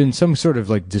website. There's been some sort of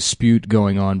like dispute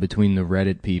going on between the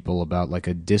Reddit people about like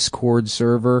a Discord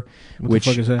server, which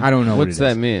fuck is that? I don't know. What's what it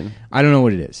that is. mean? I don't know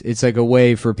what it is. It's like a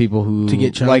way for people who To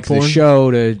get child like the porn?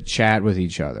 show to chat with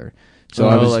each other. So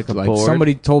I was like a board?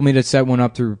 somebody told me to set one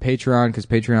up through Patreon because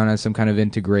Patreon has some kind of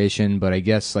integration. But I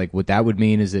guess like what that would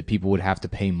mean is that people would have to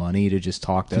pay money to just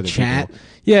talk to other chat? people.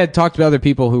 Yeah, talk to other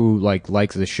people who like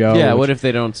the show. Yeah, which- what if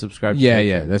they don't subscribe to yeah, Patreon?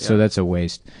 yeah. That's a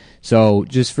waste. So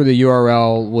just for the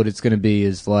URL, what it's going to be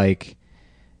is like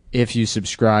if you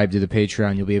subscribe to the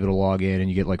Patreon, you'll be able to log in and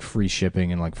you get like free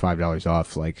shipping and like $5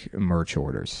 off like merch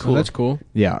orders. Cool. That's cool.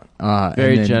 Yeah.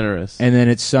 Very and then- generous. And then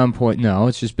at some point, no,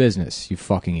 it's just business. You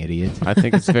fucking idiot. I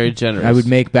think it's very generous. I would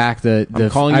make back the. I'm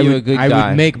calling I you would, a good I guy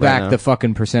would make right back now. the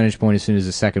fucking percentage point as soon as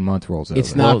the second month rolls over.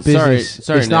 It's not Well, sorry- business.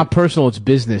 sorry, it's not Nick. personal. It's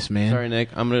business, man. Sorry,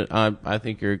 Nick. I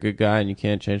think you're a good guy, and you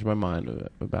can't change my mind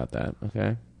about that.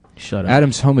 Okay. Shut up.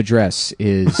 Adam's home address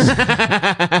is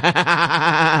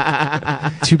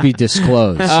to be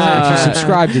disclosed. if you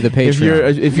subscribe to the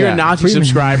Patreon, If you're a Nazi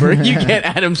subscriber, you get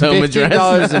Adam's home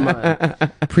address. $15 a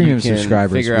month. premium You can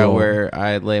subscribers figure out will- where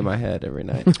I lay my head every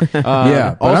night.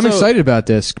 Yeah, but I'm also, excited about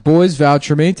this. Boys, vouch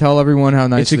for me. Tell everyone how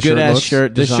nice It's a the good shirt ass looks.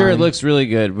 shirt. The design. shirt looks really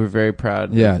good. We're very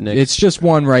proud. Yeah, of Nick's it's just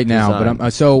one right now. design.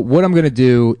 But so what I'm going to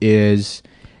do is,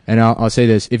 and I'll say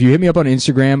this: if you hit me up on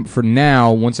Instagram for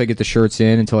now, once I get the shirts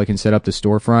in, until I can set up the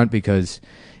storefront, because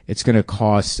it's going to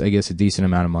cost, I guess, a decent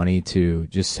amount of money to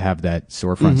just have that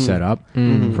storefront set up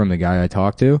from the guy I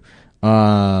talked to.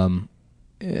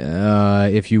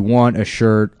 if you want a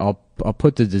shirt, I'll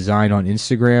put the design on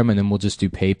Instagram, and then we'll just do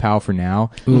PayPal for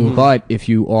now. But if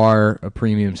you are a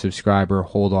premium subscriber,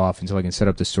 hold off until I can set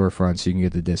up the storefront so you can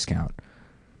get the discount.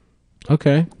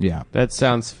 Okay. Yeah. That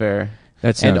sounds fair.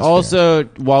 That sounds And also,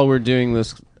 while we're doing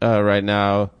this right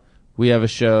now, we have a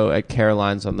show at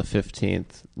Caroline's on the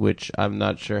 15th, which I'm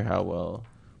not sure how well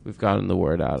we've gotten the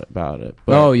word out about it.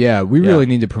 But we really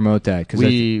need to promote that because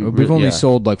we've only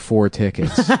sold like 4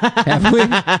 tickets. Have we?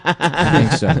 I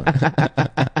think so.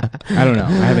 I don't know.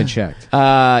 I haven't checked.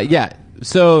 Yeah.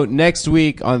 So next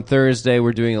week on Thursday,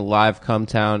 we're doing a live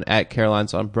Cumtown at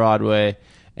Caroline's on Broadway,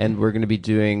 and we're going to be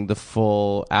doing the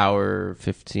full hour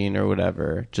 15 or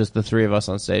whatever, just the 3 of us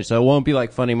on stage. So it won't be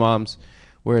like Funny Moms,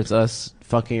 where it's us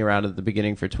fucking around at the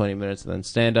beginning for 20 minutes and then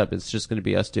stand up. It's just going to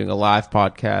be us doing a live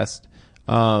podcast.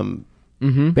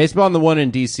 Based on the one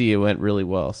in DC, it went really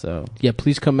well. So yeah,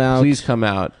 please come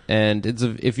out. And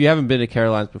if you haven't been to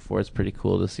Caroline's before, it's pretty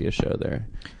cool to see a show there.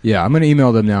 Yeah, I'm going to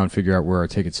email them now and figure out where our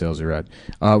ticket sales are at.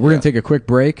 We're going to take a quick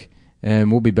break,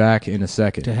 and we'll be back in a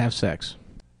second. To have sex.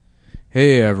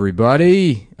 Hey,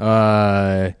 everybody.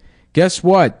 Guess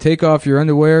what? Take off your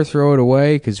underwear, throw it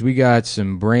away, because we got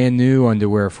some brand new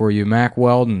underwear for you. Mack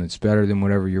Weldon. It's better than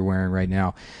whatever you're wearing right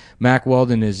now. Mack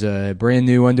Weldon is a brand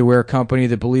new underwear company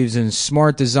that believes in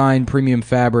smart design, premium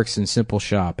fabrics, and simple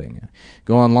shopping.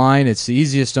 Go online. It's the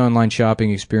easiest online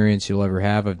shopping experience you'll ever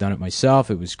have. I've done it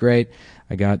myself. It was great.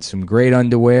 I got some great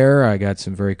underwear. I got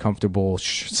some very comfortable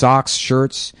socks,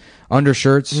 shirts,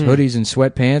 undershirts, hoodies, and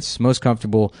sweatpants. Most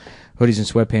comfortable hoodies and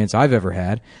sweatpants I've ever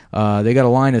had. They got a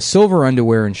line of silver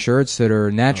underwear and shirts that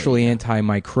are naturally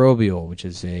antimicrobial, which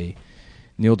is a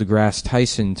Neil deGrasse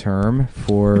Tyson term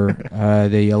for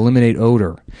they eliminate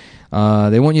odor.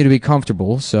 They want you to be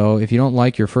comfortable, so if you don't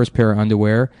like your first pair of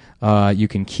underwear, you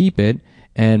can keep it,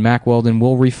 and Mack Weldon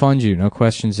will refund you, no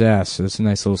questions asked. So it's a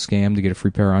nice little scam to get a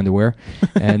free pair of underwear.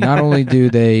 And not only do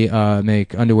they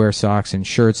make underwear, socks, and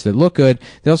shirts that look good,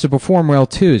 they also perform well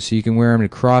too. So you can wear them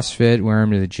to CrossFit, wear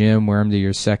them to the gym, wear them to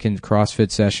your second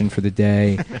CrossFit session for the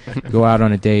day, go out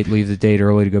on a date, leave the date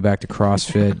early to go back to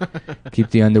CrossFit,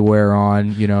 keep the underwear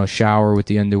on, shower with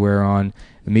the underwear on,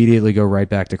 immediately go right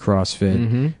back to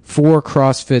CrossFit. 4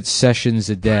 CrossFit sessions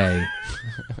a day.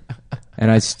 And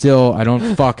I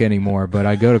don't fuck anymore, but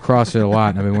I go to CrossFit a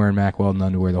lot, and I've been wearing Mack Weldon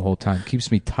underwear the whole time.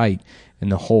 Keeps me tight in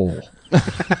the hole.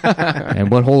 And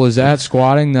what hole is that?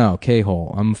 Squatting? No,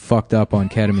 K-hole. I'm fucked up on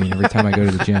ketamine every time I go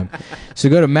to the gym. So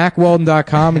go to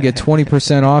MackWeldon.com and get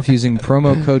 20% off using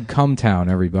promo code Cumtown,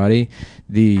 everybody.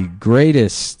 The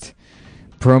greatest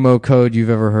promo code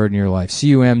you've ever heard in your life.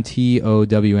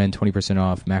 CUMTOWN, 20%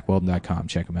 off, MackWeldon.com.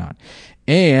 Check them out.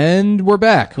 And we're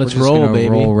back. Let's we're just roll, gonna baby.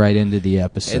 Roll right into the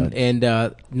episode. And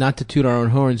not to toot our own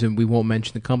horns, and we won't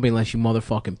mention the company unless you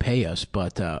motherfucking pay us,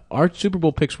 but our Super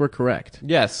Bowl picks were correct.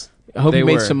 Yes. I hope they you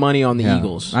made were. some money on the Yeah.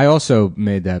 Eagles. I also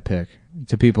made that pick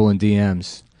to people in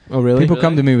DMs. Oh, really? People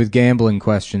come to me with gambling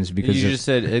questions because You of, just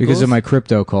said because Eagles? of my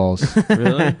crypto calls.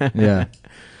 Really? Yeah.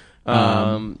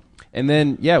 And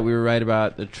then, we were right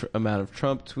about the amount of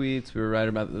Trump tweets. We were right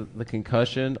about the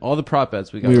concussion. All the prop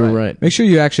bets we got We were right. Make sure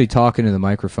you actually talk into the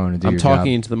microphone and do I'm your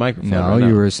talking job. into the microphone. No, right now.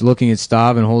 you were looking at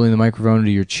Stav and holding the microphone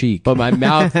into your cheek. But my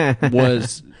mouth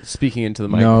was speaking into the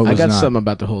No, microphone. it I was got not. something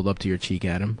about to hold up to your cheek,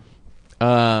 Adam.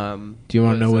 Do Do you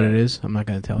want to know what it is? I'm not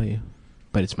going to tell you,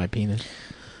 but it's my penis.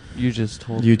 You just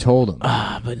told You told him.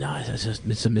 But no,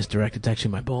 it's a misdirect. It's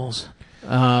actually my balls.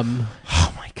 Oh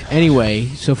my god. Anyway,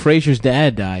 so Frazier's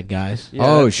dad died, guys. Yeah,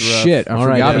 oh that's rough. shit! I All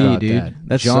right, forgot yeah, about dude. that.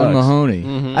 That John sucks. Mahoney.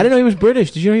 Mhm. I didn't know he was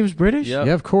British. Did you know he was British? Yep.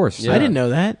 Yeah, of course. Yeah. I didn't know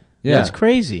that. Yeah. That's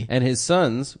crazy. And his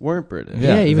sons weren't British.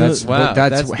 Yeah, even that's though- Wow,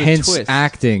 that's that's the hence twist.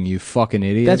 acting. You fucking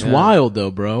idiot. That's Yeah. wild, though,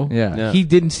 bro. Yeah. Yeah. He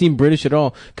didn't seem British at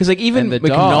all. Because, like, even And the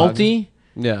dog.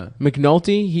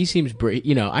 McNulty, he seems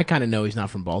I kind of know he's not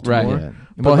from Baltimore. Right. Yeah.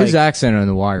 But Well, his like- accent on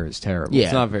The Wire is terrible. Yeah,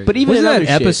 It's not very but good. even Wasn't in that other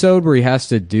an shit, episode where he has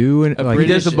to do A he does the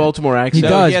British- Baltimore accent. He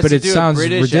does, has but to it do a sounds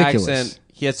British ridiculous. Accent.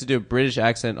 He has to do a British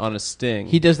accent on a sting.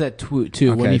 He does that too when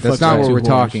Okay, he that's fucks not out what two we're whores.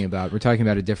 talking about. We're talking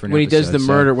about a different When he does episode, the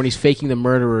so murder, when he's faking the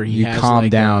murderer, he you has calm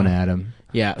like, down, Adam.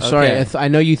 Yeah, sorry. Okay. I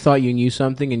know you thought you knew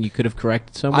something and you could have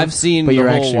corrected someone. I've seen but the you're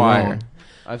whole actually Wire. wrong.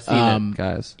 I've seen it,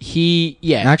 guys.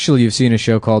 Actually, you've seen a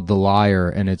show called The Liar,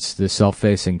 and it's the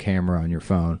self-facing camera on your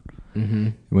phone. Mm-hmm.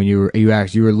 When you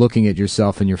were looking at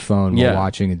yourself in your phone while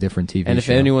watching a different TV And if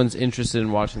show. anyone's interested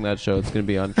in watching that show, it's going to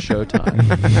be on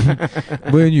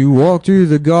Showtime. When you walk through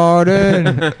the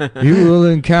garden, you will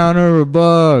encounter a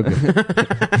bug.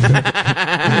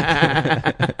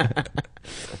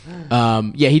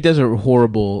 Yeah, he does a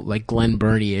horrible, like Glenn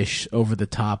Burney-ish,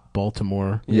 over-the-top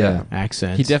Baltimore Yeah.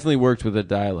 accent. He definitely worked with a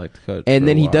dialect coach. And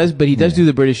then he does do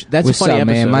the British. That's What's a funny up,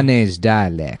 episode. man? My name's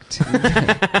Dialect.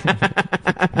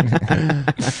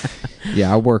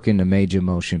 Yeah, I work in the major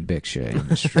motion picture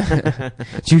industry.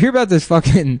 Did you hear about this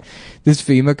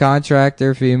FEMA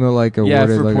contractor? FEMA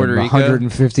awarded for like Puerto a Rico.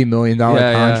 $150 million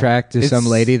contract to some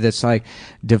It's- lady that's like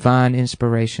Divine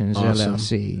Inspirations Awesome.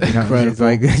 LLC. You know, Incredible. it's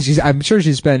like I'm sure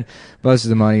she spent most of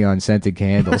the money on scented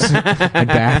candles and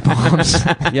bath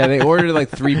bombs. Yeah, they ordered like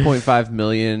 3.5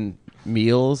 million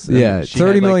meals. and Yeah, she 30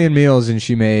 had, like, million meals, and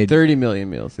she made 30 million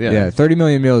meals. Yeah, yeah 30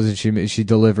 million meals, and she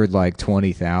delivered like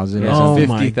 20,000 or Yeah, Oh something.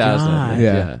 my 50,000. God.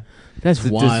 Yeah. That's It's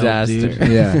a wild, disaster. dude.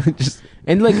 Yeah, Just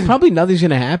And like probably nothing's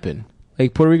gonna happen.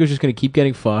 Like Puerto Rico's just gonna keep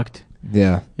getting fucked,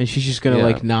 yeah. and she's just gonna Yeah.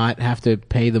 like not have to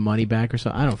pay the money back or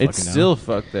something. I don't fucking it's know. still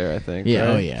fucked there, I think. Yeah, right?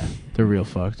 oh yeah, they're real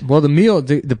fuck. Well,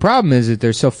 the problem is that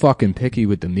they're so fucking picky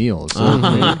with the meals.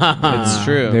 It's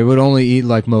true. They would only eat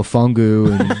like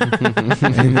mofongu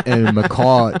and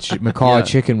macaw Yeah.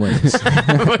 chicken wings.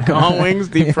 Macaw wings,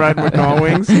 deep fried macaw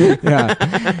wings.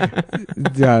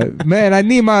 Yeah, man, I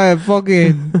need my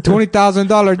fucking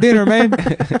 $20,000 dinner, man.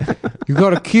 You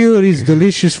gotta kill these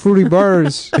delicious fruity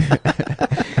birds.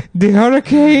 The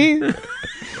hurricane,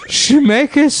 she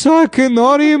make it so I can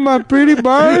not eat my pretty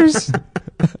birds.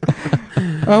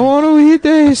 I want to eat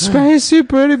the spicy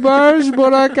pretty birds,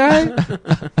 but I can't.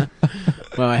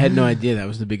 Well, I had no idea that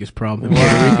was the biggest problem in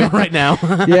Puerto Rico right now.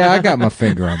 Yeah, I got my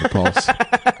finger on the pulse.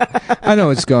 I know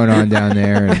what's going on down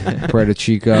there in Puerto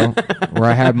Chico, where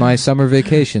I had my summer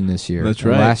vacation this year. That's or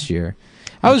right. Last year.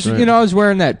 I was, right. I was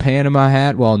wearing that Panama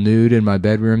hat while nude in my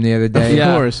bedroom the other day. Yeah.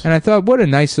 Of course. And I thought, what a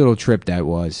nice little trip that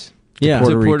was. Yeah. To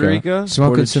Puerto Rico?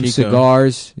 Smoking Puerto some Chico.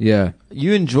 cigars. Yeah.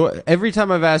 You enjoy every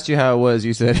time I've asked you how it was.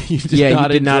 You said you did Yeah, not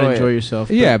you did not enjoy enjoy it. yourself.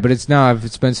 Yeah, but it's now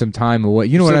I've spent some time away.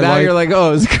 You know So what I now like? you're like, oh,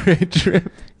 it was a great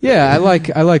trip. Yeah, I like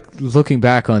looking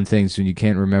back on things when you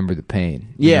can't remember the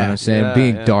pain. You Yeah. know what I'm saying? Yeah,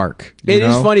 Being yeah. dark. you It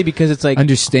is know? funny because it's like,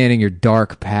 Understanding your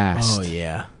dark past. oh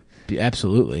yeah,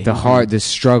 absolutely. The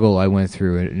struggle I went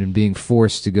through and being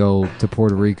forced to go to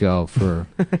Puerto Rico for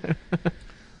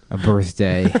a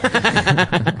birthday.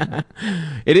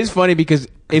 It is funny because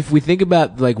if we think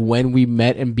about like when we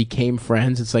met and became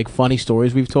friends, it's like funny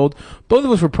stories we've told. Both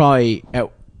of us were probably at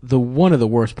one of the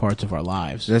worst parts of our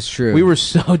lives. That's true. We were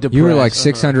so depressed. You were like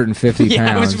 650 yeah, I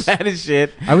pounds. was fat as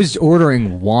shit. I was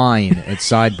ordering wine at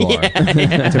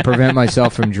Sidebar to prevent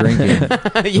myself from drinking.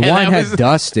 The wine had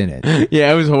dust in it.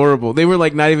 Yeah, it was horrible. They were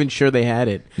like not even sure they had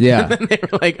it. Yeah. And then they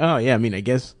were like, oh yeah, I mean, I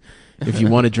guess if you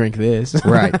want to drink this.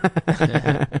 Right.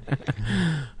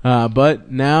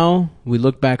 But now we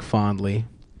look back fondly.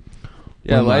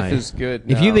 Yeah, Oh, life my. is good.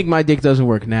 If you now. think my dick doesn't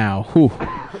work now, whew,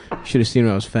 should have seen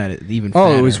when I was fat. Even Oh,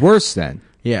 fatter. it was worse then.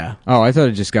 Yeah. Oh, I thought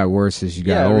it just got worse as you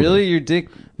got yeah, older. really, your dick.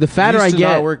 The fatter used I to get,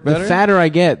 not work the better? fatter I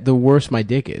get, the worse my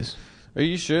dick is. Are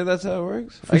you sure that's how it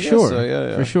works? For I guess sure. so,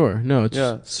 yeah. For sure. No, it's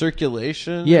Yeah,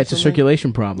 circulation. yeah, or it's a something?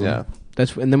 circulation problem. Yeah.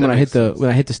 That's and then That when I hit makes sense. when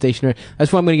I hit the stationary,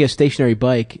 that's why I'm going to get a stationary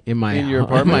bike in my In your in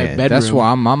apartment? my Yeah, bedroom. that's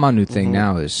why my new thing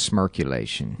now is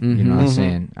smirculation. You know what I'm Mhm.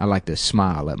 saying? I like to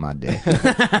smile at my dick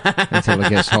until it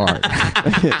gets hard.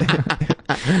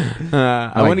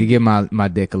 I like wanna to give my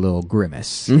dick a little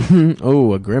grimace.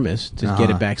 oh, a grimace to get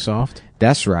Uh-huh. it back soft.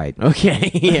 That's right.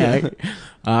 Okay, yeah.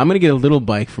 I'm going to get a little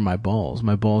bike for my balls.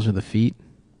 My balls are the feet,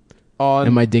 On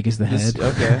and my dick is the this- head.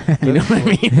 okay. You know what I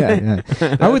mean? Yeah,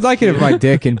 yeah. I would like it if my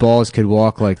dick and balls could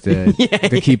walk like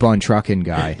the keep on trucking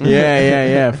guy.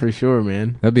 yeah, for sure,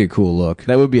 man. That'd be a cool look.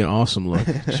 That would be an awesome look.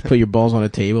 Just put your balls on a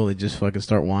table and just fucking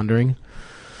start wandering.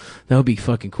 That would be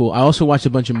fucking cool. I also watched a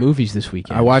bunch of movies this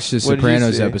weekend. I watched the What did you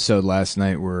Sopranos see? episode last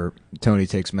night where Tony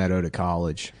takes Meadow to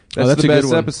college. That's a the good best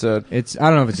one. episode. It's I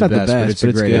don't know if it's, It's the not the best, but best, it's a but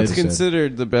it's great good. It's episode.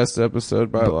 considered the best episode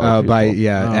by a lot of people. By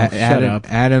Oh, shut up.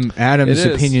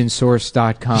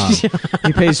 AdamsOpinionSource.com.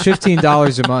 He pays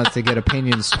 $15 a month to get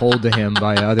opinions told to him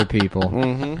by other people.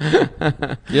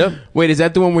 Yep. Wait, is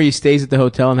that the one where he stays at the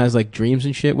hotel and has like dreams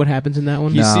and shit? What happens in that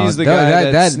one? He sees the guy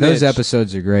that those snitched.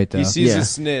 episodes are great though. He sees Yeah. a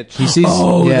snitch. He sees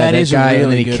Oh, that that is a guy and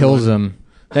really then he good kills one. him.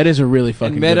 That is a really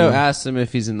fucking and Meadow good one. asks him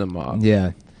if he's in the mob.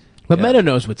 Yeah. But Yeah. Meadow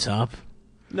knows what's up.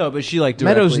 No, but she like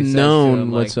Meadows directly says known to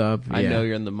him, what's like, up, I yeah. know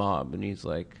you're in the mob, and he's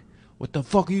like, "What the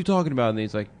fuck are you talking about?" And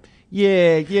he's like,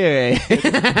 "Yeah, yeah,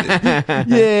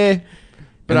 yeah."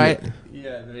 But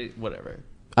whatever.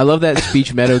 I love that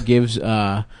speech Meadow gives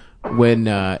when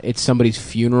it's somebody's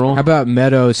funeral. How about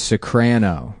Meadow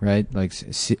Socrano, right? Like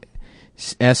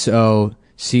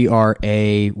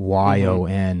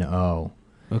SOCRAYONO.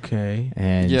 Okay.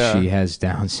 and Yeah. she has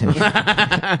Down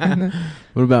syndrome.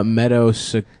 What about Meadow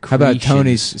Secretion? How about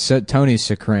Tony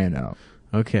Soprano?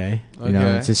 Okay. You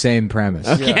know, it's the same premise.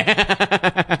 Yeah.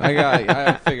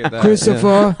 I figured that.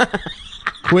 Christopher.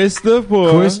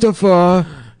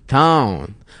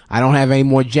 Tone. I don't have any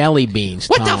more jelly beans,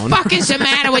 Tone. What the fuck is the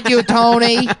matter with you,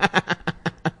 Tony?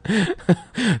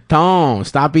 Tone,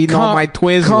 stop eating all my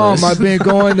Twizzlers. Come, I've been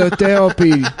going to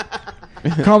therapy.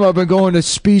 Come, I've been going to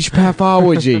speech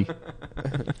pathology.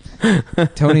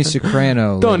 Tony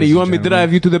Soprano. Tony, you want me to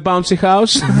drive you to the bouncy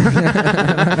house?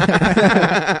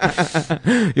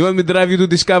 You want me to drive you to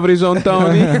Discovery Zone,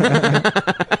 Tony?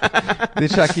 The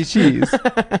Chuck E. Cheese.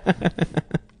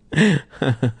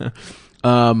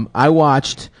 I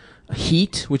watched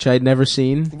Heat, which I'd never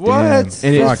seen. What?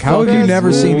 And Fuck, how have you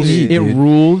never seen Heat? It dude?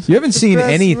 ruled. You haven't seen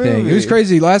best anything. movie. It was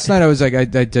crazy. Last night I was like, I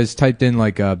just typed in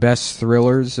like best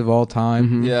thrillers of all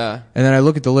time. Yeah. And then I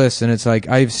look at the list and it's like,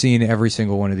 I've seen every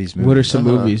single one of these movies. What are some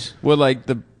movies? What, like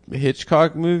the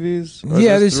Hitchcock movies? Or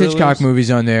Yeah, those there's Hitchcock thrillers?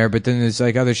 movies on there, but then there's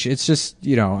like other shit. It's just,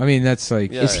 you know, I mean, that's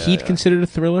like, Yeah. Is Heat considered a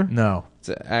thriller? no. It's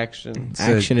an action. It's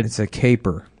Action. it's a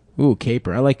caper. Ooh,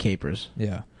 caper. I like capers.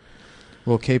 Yeah.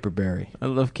 Well, caperberry. I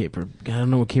love caper. I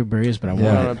don't know what caperberry is, but I Yeah.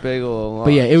 want On it. a bagel.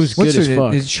 But yeah, it was What's good as her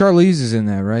fuck. Charlize is in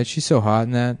that, right? She's so hot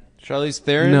in that. Charlize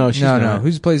Theron? No, she's no. not.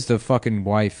 Who plays the fucking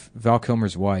wife? Val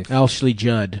Kilmer's wife. Ashley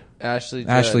Judd. Ashley Judd.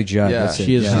 Ashley Judd, Yeah. that's it.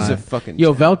 She is Yeah. She's a hot. fucking Yo,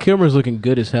 gem. Val Kilmer's looking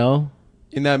good as hell.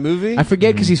 In that movie? I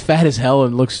forget because he's fat as hell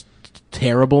and looks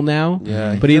terrible now.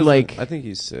 Yeah. But he doesn't- like I think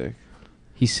he's sick.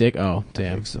 he's sick. Oh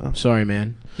damn. think so. I'm sorry,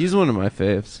 man. He's one of my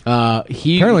faves.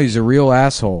 He Apparently, he's a real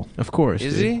asshole. of course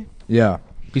Is dude. he? Yeah.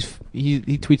 He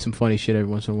tweets some funny shit every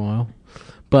once in a while.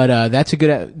 But that's a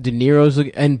good. De Niro's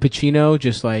and Pacino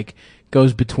just like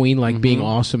goes between like being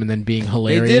awesome and then being They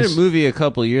hilarious. did a movie a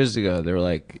couple years ago. They were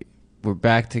like, we're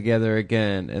back together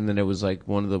again. And then it was like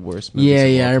one of the worst movies. Yeah,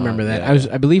 of yeah, all I remember time. that.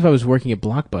 Yeah. I believe I was working at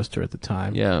Blockbuster at the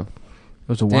time. Yeah. It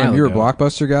was a while Damn, you're a ago.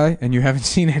 Blockbuster guy and you haven't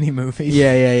seen any movies?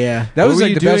 Yeah, yeah, yeah. That What was were like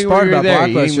you the best doing part when you were about there?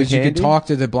 Blockbuster Eating is you could candy? talk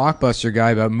to the Blockbuster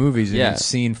guy about movies and Yeah. you'd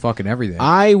seen fucking everything.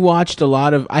 I watched a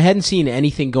lot of. I hadn't seen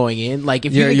anything going in. Like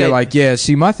if you think You're I- like, yeah,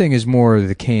 see, my thing is more of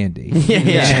the candy.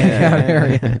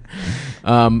 yeah.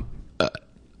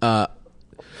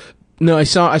 No, I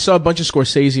saw a bunch of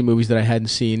Scorsese movies that I hadn't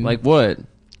seen. Like what?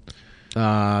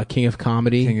 King of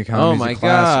Comedy. King of Oh Comedy's a my classic.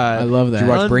 God. I love that. Did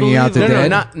you watch Bringing Out the no,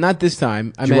 Dead? no, not this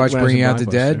time. I Did you meant watch when I was Bringing in Out the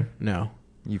Blockbuster. Dead? No.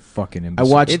 You fucking I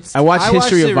imbecile. watched I watched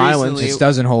History it of Violence. recently. It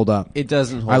doesn't hold up. It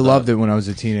doesn't hold I loved up. it when I was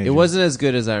a teenager. It wasn't as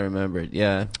good as I remembered.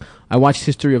 Yeah. I watched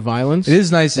History of Violence. It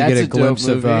is nice to That's get a a dope glimpse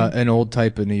of movie. an old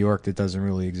type of New York that doesn't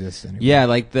really exist anymore. Yeah,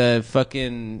 like the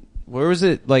fucking, where was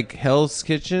it? Like Hell's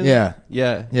Kitchen? Yeah.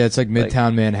 Yeah. Yeah, it's like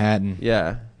Midtown Manhattan,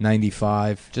 Yeah.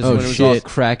 95. Just Oh, when it was all shit.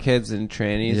 crackheads and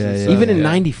trannies. Yeah, and yeah. stuff. Even in Yeah.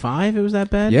 '95, it was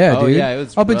that bad. Yeah, Oh, dude. yeah, it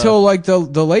was up rough. until like the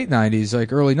late 90s,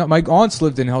 like early. No, my aunts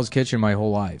lived in Hell's Kitchen my whole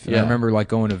life. And I Yeah. remember like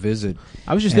going to visit.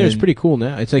 I was just there. It's And- pretty cool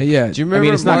now. It's like Yeah. Do you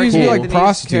remember it's not Mark There used to be cool. like Anthony's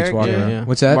prostitutes walking character? around. Yeah.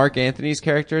 What's that? Mark Anthony's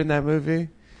character in that movie?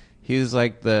 He was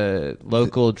like the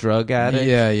local drug addict.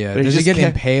 Yeah, yeah. But he Does he just get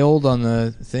kept- impaled on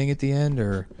the thing at the end,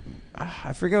 or?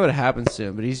 I forget what happens to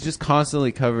him, but he's just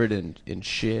constantly covered in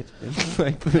shit.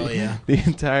 Like yeah. the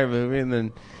entire movie, and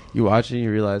then you watch it and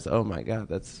you realize, oh my God,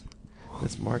 that's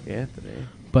Mark Anthony.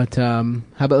 But how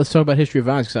about let's talk about History of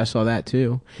Violence because I saw that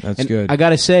too. That's And good. I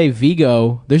gotta say,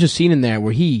 Vigo. There's a scene in there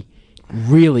where he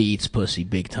really eats pussy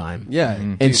big time. Yeah.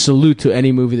 And salute to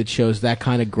any movie that shows that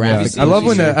kind of Yeah. graphic. I love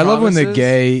when Eastern the Promises?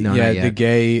 gay No, not yet. the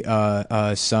gay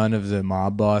son of the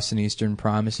mob boss in Eastern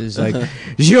Promises like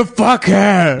you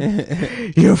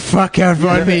fucker you fucker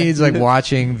for me. He's like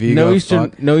watching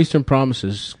Vigo. no Eastern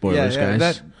Promises spoilers, Yeah, yeah, guys.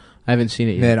 that- I haven't seen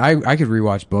it yet. Man, I could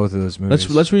rewatch both of those movies.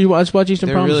 Let's watch Eastern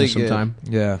They're Promises really good. sometime.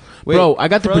 Yeah, Bro, I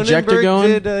got the projector Cronenberg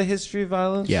going. Did History of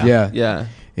Violence? Yeah. yeah. Yeah.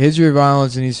 History of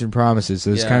Violence and Eastern Promises.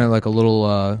 So it's Yeah. kind of like a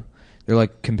little. They're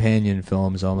like companion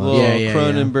films almost. Little Yeah, yeah,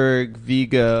 Cronenberg,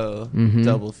 Vigo, Mhm.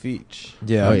 double feature.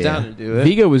 Yeah, Oh, I'm yeah. down to do it.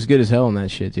 Vigo was good as hell in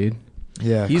that shit, dude.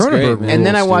 Yeah, He's Cronenberg great, man. And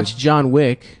then I rules, watched dude. John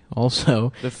Wick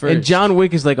also. The first. And John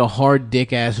Wick is like a hard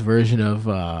dick ass version of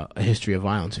A History of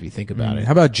Violence if you think about it.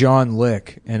 How about John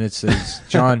Lick? And it says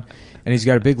John, and he's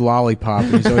got a big lollipop,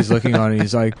 and he's always looking on it.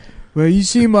 He's like, "Well, you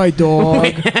see my dog?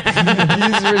 He's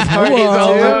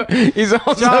Hello. He's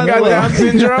also John got Wick. Down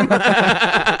syndrome.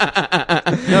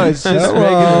 No, it's just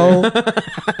Hello.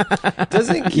 regular.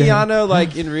 Doesn't Keanu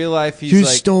like in real life? He's You like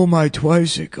stole my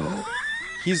tricycle."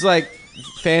 he's like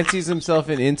fancies himself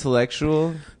an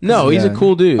intellectual. No, he's a Yeah.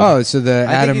 cool dude. Oh, so the think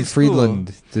Adam he's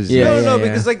Friedland. Does Yeah, no, yeah.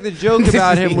 because like the joke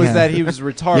about him was Yeah. that he was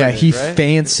retarded. yeah, he right?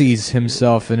 fancies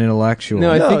himself an intellectual.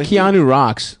 no, I No, think he- Keanu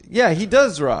rocks. Yeah, he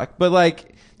does rock, but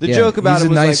like The joke about he's him a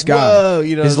was nice like, guy. whoa,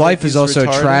 you know, his it's life like is he's also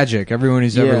retarded. tragic. Everyone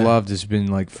he's ever Yeah. loved has been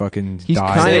like fucking. He's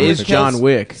died. kind of Same is with John Kelsey-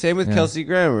 Wick. Same with Yeah. Kelsey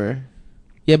Grammer.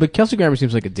 Yeah, but Kelsey Grammer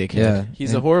seems like a dickhead. Yeah,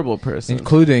 He's a horrible person.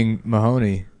 including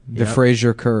Mahoney, the Yep.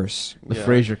 Fraser curse. The Yeah.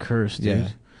 Fraser curse, dude. Yeah.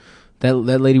 That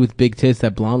lady with big tits,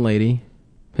 that blonde lady,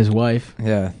 his wife,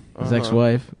 Yeah, his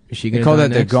ex-wife. Is she they gonna call die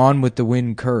that the next? Gone with the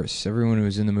Wind curse. Everyone who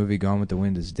was in the movie Gone with the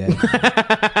Wind is dead.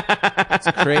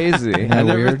 It's crazy. that I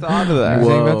never weird? thought of that. You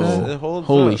think about Whoa. that? The whole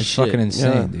Holy book. It's shit. fucking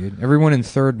insane, Yeah. dude. Everyone in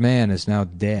Third Man is now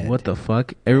dead. What the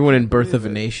fuck? Everyone in Birth of a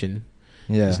Nation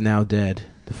Yeah. is now dead.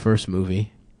 The first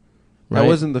movie. That Right?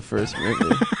 wasn't the first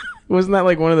movie. Wasn't that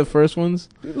like one of the first ones?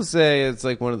 People say it's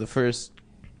like one of the first,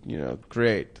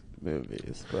 great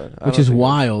movies, but Which is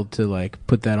wild to like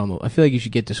put that on the. I feel like you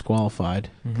should get disqualified.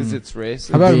 because it's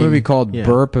racist. How about a being- movie called yeah.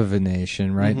 Burp of a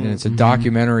Nation, right? Mhm. And it's a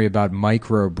documentary about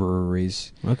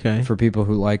microbreweries Okay. for people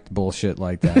who like bullshit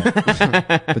like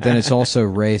that. But then it's also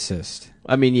racist.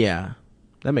 I mean, yeah,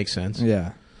 that makes sense.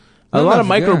 Yeah. A lot of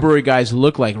Yeah. microbrewery guys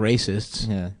look like racists.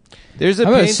 Yeah. There's a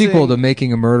How about a painting- sequel to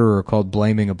Making a Murderer called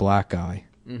Blaming a Black Guy?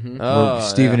 Oh, where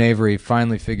Stephen yeah. Avery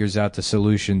finally figures out the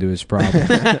solution to his problem.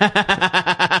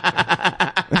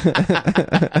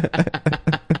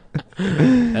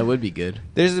 That would be good.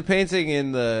 There's a painting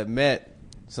in the Met.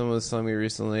 Someone was telling me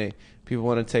recently. People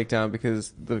want to take down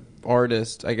because the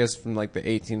artist, I guess from like the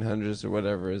 1800s or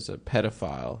whatever, is a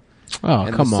pedophile. Oh,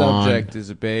 and come the on. subject is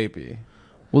a baby.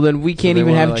 Well, then we can't they even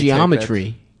wanna, have like, take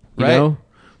geometry. that- You right? know?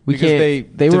 We Because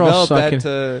can't. they were all developed sucking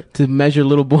that to measure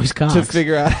little boys' cocks. to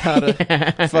figure out how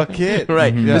to fuck kids.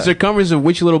 Right. Yeah. The circumference of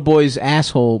which little boy's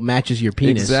asshole matches your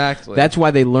penis. Exactly. That's why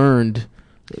they learned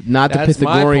not That's the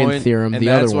my Pythagorean point, theorem, and the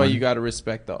other that's why one. you got to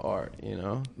respect the art.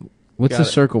 What's the got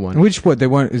it. circle one? Which what they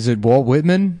want? Is it Walt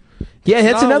Whitman? Yeah,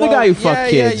 that's Not another Walt- guy who fucked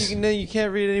kids. You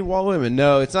can't read any Walt Whitman.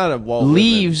 No, it's not a Walt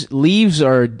Whitman. Leaves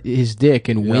are his dick,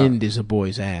 and Yeah. wind is a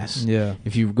boy's ass. Yeah.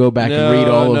 If you go back No, and read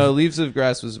all no, of, Leaves of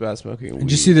Grass was about smoking weed.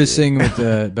 Did you see this thing with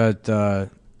about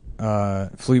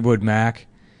Fleetwood Mac?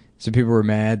 So people were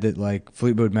mad that like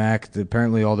Fleetwood Mac,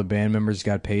 apparently all the band members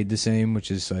got paid the same, which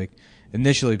is like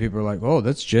initially people were like, "Oh,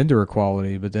 that's gender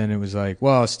equality," but then it was like,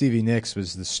 "Well, Stevie Nicks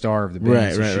was the star of the band,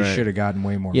 Right, so right, she right. should have gotten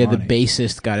way more yeah, money." the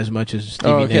bassist got as much as Stevie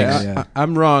Oh, okay. Nicks. Yeah.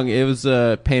 I'm wrong. It was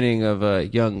a painting of a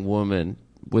young woman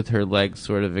with her legs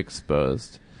sort of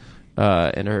exposed.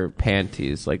 And her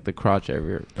panties, like the crotch of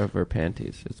her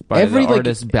panties. It's by Every, the like-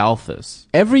 artist Balthus.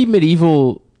 Every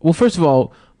medieval. Well, first of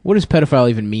all, what does pedophile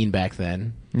even mean back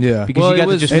then? Yeah, Because Well, you got it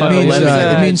was- to just it fuck it means 11 was,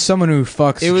 guys. it means someone who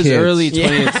fucks. It was kids. early Yeah.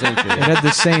 20th It century. had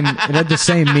the same. It had the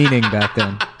same meaning back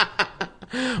then.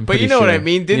 I'm But pretty you know what I sure.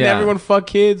 mean? Didn't Yeah. everyone fuck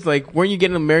kids? Like, weren't you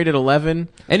getting them married at 11?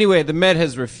 Anyway, the Met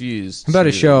has refused. How about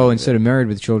a to- show instead of Married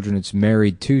with Children, it's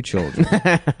Married to Children.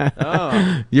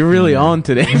 Oh, You're really on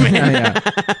today, man.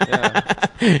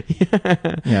 yeah,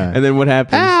 yeah. And then what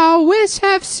happens? Oh, let's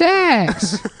have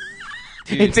sex.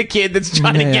 It's a kid that's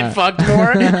trying to Yeah. get fucked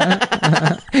more.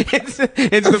 it's the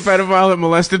pedophile that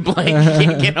molested Blake. He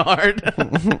can't get hard.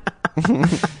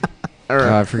 Or,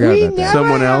 I forgot about that.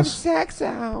 someone else. Sex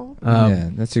out. Yeah,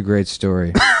 that's a great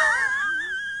story.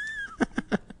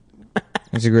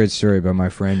 That's a great story about my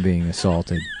friend being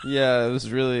assaulted. yeah, it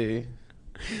was really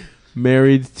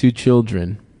Married to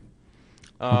children.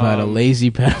 About a lazy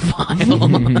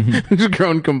pedophile who's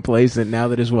grown complacent now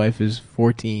that his wife is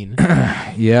 14.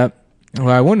 Yep. Well,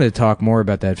 I wanted to talk more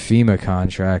about that FEMA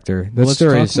contractor. That Let's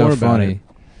story talk is so more about funny. it.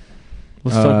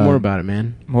 Let's talk more about it,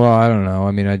 man. Well, I don't know.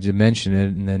 I mean, I just mentioned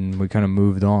it, and then we kind of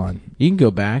moved on. You can go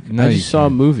back. No, I you just saw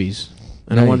can't. movies,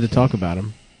 and No, I you wanted to can't. talk about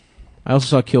them. I also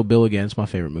saw Kill Bill again. It's my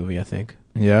favorite movie, I think.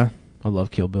 Yeah? I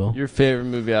love Kill Bill. Your favorite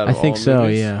movie out I of think all so,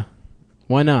 movies? yeah.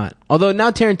 Why not? Although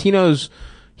now Tarantino's,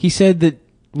 he said that,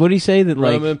 what did he say? That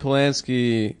like, Roman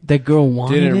Polanski that girl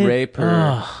wanted didn't it? rape her,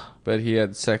 Ugh, but he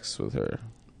had sex with her.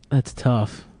 that's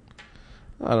tough.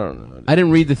 I don't know. I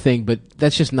didn't read the thing, but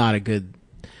that's just not a good,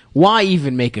 why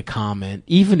even make a comment,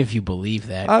 even if you believe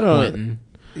that, I don't- Quentin?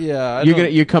 Yeah,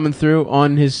 You're coming through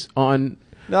on his, on,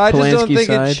 No, I just don't Polanski's think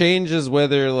side. it changes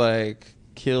whether like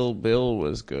Kill Bill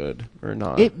was good or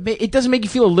not. it doesn't make you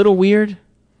feel a little weird?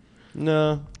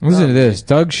 No. Listen to this.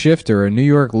 Doug Shifter, a New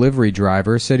York livery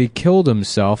driver, said he killed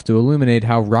himself to illuminate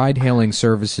how ride-hailing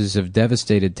services have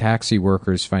devastated taxi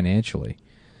workers financially.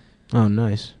 Oh,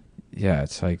 nice. Yeah,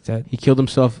 it's like that. He killed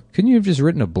himself. Couldn't you have just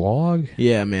written a blog?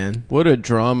 Yeah, man. What a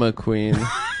drama queen.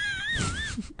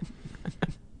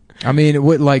 I mean, it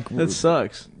would like... That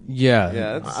sucks. yeah.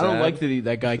 Yeah, that's I don't sad. like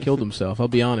that guy killed himself. I'll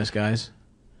be honest, guys.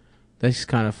 That's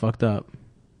kind of fucked up.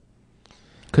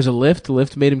 Because of Lyft?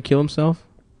 Lyft made him kill himself?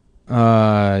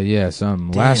 Yeah, last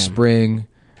Damn. spring,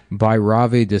 by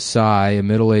Ravi Desai, a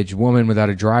middle-aged woman without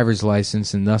a driver's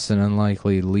license and thus an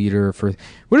unlikely leader for...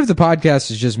 What if the podcast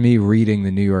is just me reading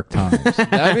the New York Times?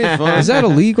 That'd be fun. Is that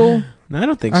illegal? No, I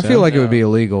don't think so. I feel like it would be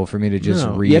illegal for me to just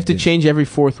read. You have to change every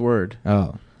fourth word.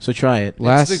 Oh. So try it.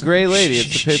 It's the Gray Lady.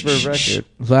 It's the paper of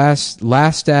record.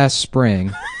 Last Ass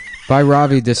Spring by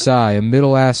Ravi Desai, a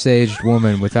middle-aged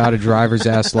woman without a driver's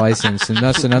ass license and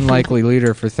thus an unlikely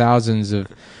leader for thousands of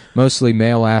mostly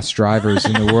male-ass drivers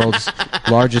in the world's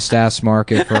largest ass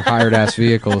market for hired-ass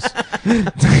vehicles.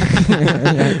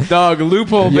 Dog,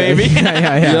 loophole, baby.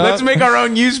 Yeah. Let's make our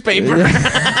own newspaper.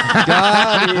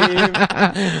 Got him.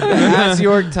 The New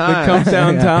York Times. The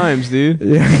Cumtown Times, dude.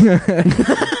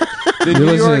 The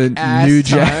New York Ass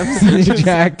Times. New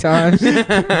Jack Times.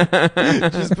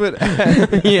 Just put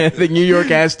Yeah, the New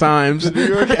York Ass Times. New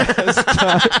York Ass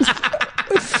Times.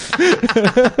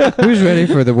 Who's ready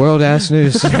for the World Ass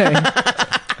News today?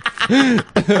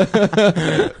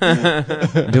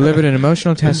 Delivered an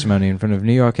emotional testimony in front of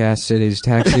New York Ass City's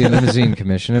Taxi and Limousine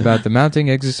Commission about the mounting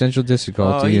existential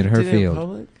difficulty in her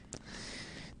field.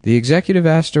 The executive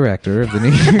ass director of the New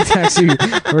York Taxi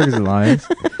Workers Alliance,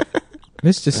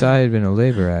 Miss Desai, had been a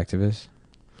labor activist.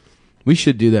 We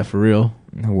should do that for real.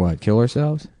 What, kill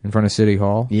ourselves in front of City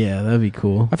Hall? Yeah, that'd be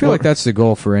cool. I feel like that's the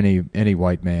goal for any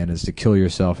white man, is to kill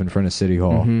yourself in front of City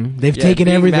Hall. Mm-hmm. They've taken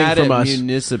everything from us.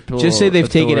 Municipal Just say they've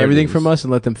taken everything authorities. from us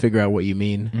and let them figure out what you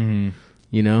mean. Mm-hmm.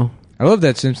 You know? I love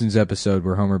that Simpsons episode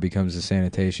where Homer becomes the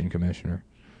sanitation commissioner.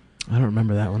 I don't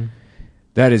remember that one.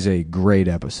 That is a great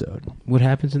episode. What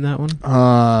happens in that one?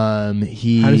 How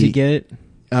does he get it?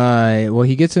 Well,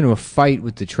 he gets into a fight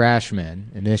with the trash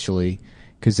men initially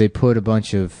because they put a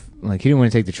bunch of, like, he didn't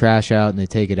want to take the trash out, and they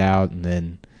take it out, and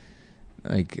then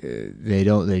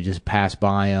they just pass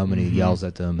by him, and he yells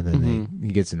at them, and then he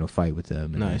gets into a fight with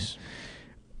them. And Nice.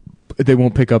 They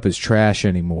won't pick up his trash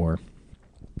anymore,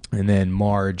 and then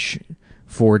Marge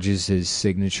forges his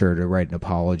signature to write an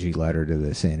apology letter to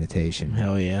the sanitation.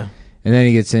 Hell yeah. And then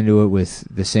he gets into it with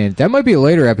the sand. That might be a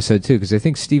later episode too, because I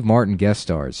think Steve Martin guest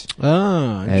stars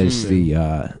as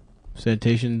the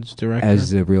sanitation's director,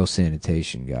 as the real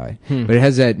sanitation guy. But it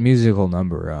has that musical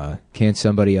number. Can't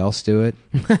somebody else do it?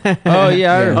 Oh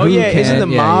yeah. Oh yeah. Isn't the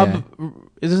Yeah, mob? yeah.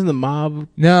 Isn't the mob?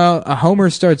 No,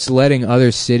 Homer starts letting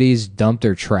other cities dump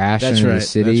their trash That's into the right,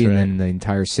 city, that's and right. then the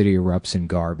entire city erupts in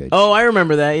garbage. Oh, I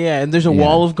remember that. Yeah, and there's a Yeah.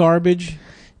 wall of garbage.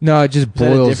 No, it just that a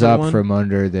boils different up one? from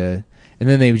under the... And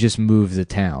then they just move the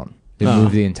town. They Oh.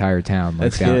 move the entire town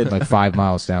like That's down, good. like 5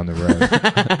 miles down the road.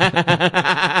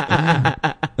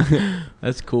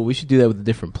 That's cool. We should do that with a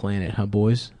different planet, huh,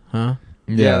 boys? Huh?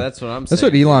 Yeah, that's what I'm saying. That's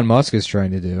what Elon Musk is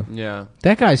trying to do. Yeah.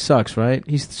 That guy sucks, right?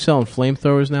 He's selling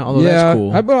flamethrowers now. Although yeah, that's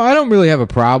cool. I don't really have a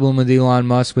problem with Elon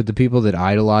Musk, but the people that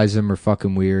idolize him are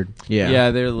fucking weird. yeah.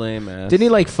 Yeah, they're lame ass. Didn't he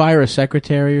like fire a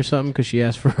secretary or something because she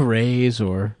asked for a raise?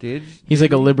 Or he's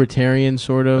like a libertarian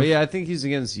sort Oh of. yeah, I think he's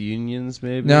against unions.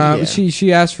 Maybe. No, Yeah.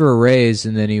 she asked for a raise,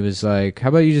 and then he was like, "How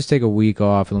about you just take a week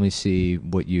off and let me see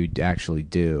what you actually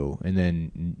do?" And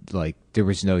then like there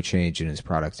was no change in his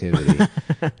productivity.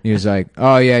 He was like,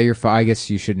 "Oh yeah, you're fine. I guess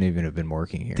you shouldn't even have been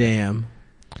working here." Damn.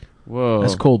 Whoa.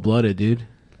 That's cold blooded, dude.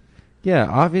 Yeah,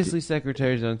 obviously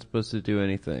secretaries aren't supposed to do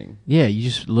anything. Yeah, you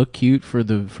just look cute for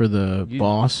the You-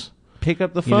 boss. Pick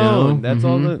up the You phone. know? That's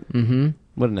all that. Mm-hmm.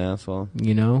 What an asshole.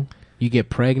 You know, you get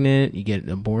pregnant, you get an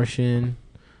abortion,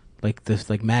 like this,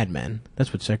 like Mad Men.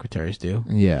 That's what secretaries do.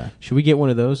 Yeah. Should we get one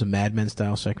of those, a Mad Men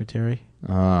style secretary?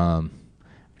 I'm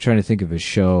trying to think of a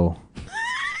show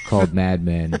called Mad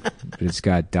Men, but it's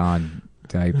got Don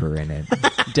Diaper in it.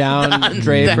 Down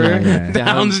Draper. Yeah.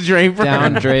 Downs Draper.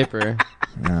 Down Draper.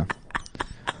 Yeah.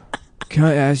 Can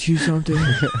I ask you something?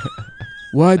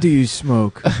 Why do you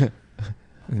smoke?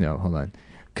 No, hold on.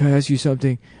 Can I ask you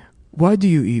something? Why do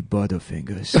you eat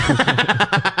Butterfingers?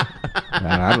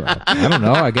 I don't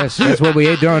know. I guess that's what we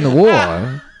ate during the war.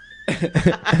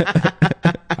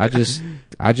 I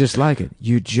just like it.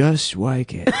 You just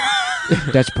like it.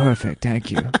 That's perfect.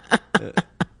 Thank you.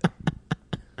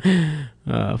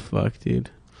 Oh fuck, dude.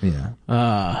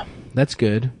 Yeah. That's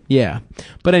good. Yeah,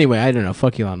 but anyway, I don't know.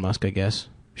 Fuck Elon Musk, I guess.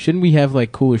 Shouldn't we have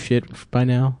like cooler shit by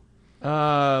now?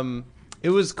 It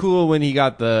was cool when he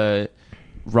got the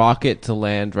rocket to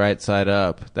land right side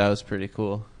up. That was pretty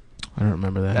cool. I don't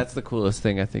remember that. That's the coolest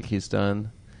thing I think he's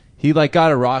done. He like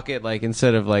got a rocket like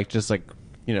instead of like just like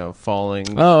falling.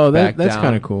 Oh, back that's down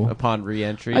kind of cool. Upon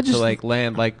re-entry I just- to like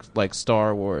land like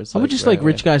Star Wars. I would just right like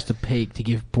rich away. guys to pay to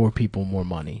give poor people more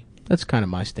money. That's kind of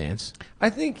my stance. I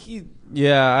think he.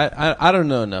 Yeah, I don't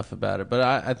know enough about it, but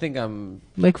I think I'm.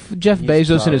 Like Jeff He's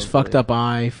Bezos and his probably- fucked up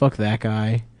eye. Fuck that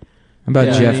guy. How about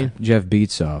Yeah. Jeff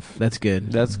Beatsoff? That's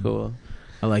good. That's cool.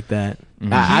 I like that.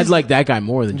 Mhm. I'd like that guy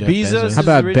more than Jeff Bezos Bezos. How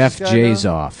about the Beth richest guy, though?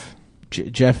 Jazoff?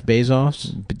 Jeff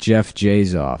Bezos? Jeff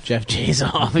Jazoff. Jeff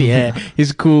Bezos, yeah.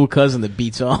 His cool cousin that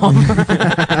beats off.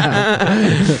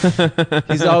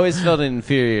 He's always felt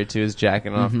inferior to his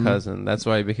jacking off Mhm. cousin. That's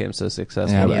why he became so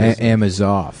successful. Yeah, in business.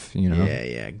 Amazoff, you know.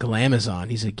 Yeah. Glamazon.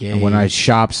 He's a gay. And when I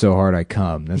shop so hard, I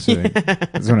come. That's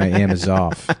that's when I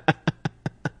Amazoff.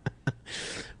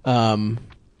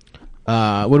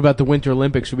 What about the Winter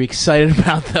Olympics? Are we excited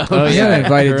about those? Oh, yeah. I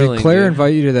invited. Did Curling, Claire dude.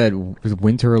 invite you to that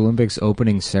Winter Olympics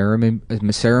opening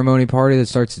ceremony party that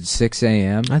starts at 6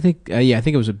 a.m.? I think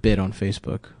it was a bit on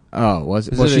Facebook. Oh, was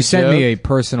it? Is Well, it she a sent me a joke?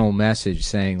 personal message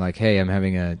saying like, "Hey, I'm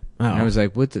having a." Oh. And I was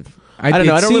like, "What the?" I don't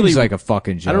know. It I don't seems really- like a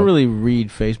fucking joke. I don't really read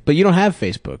Facebook, but you don't have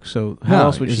Facebook, so how No,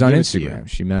 else would it was she on give it to you? Instagram.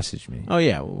 She messaged me. Oh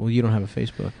yeah, well you don't have a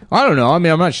Facebook. I don't know. I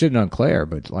mean, I'm not shitting on Claire,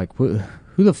 but like, who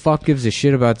the fuck gives a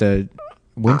shit about the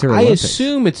Winter I Olympics?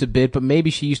 assume it's a bit, but maybe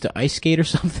she used to ice skate or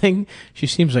something. She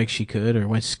seems like she could, or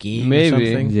went skiing Maybe. or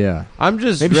something. Yeah. I'm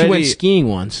just Maybe ready. she went skiing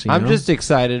once. You I'm know? just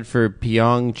excited for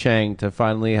Pyeongchang to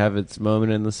finally have its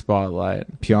moment in the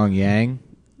spotlight. Pyongyang.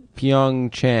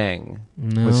 Pyeongchang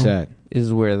No. What's that?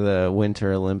 is where the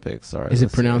Winter Olympics are. Is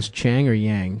this it pronounced Chang or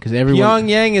Yang? Because everyone.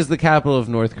 year. Pyongyang is the capital of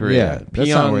North Korea. Yeah, that's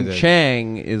not where the-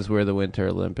 Pyeongchang is where the Winter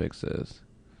Olympics is.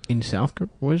 In South Korea?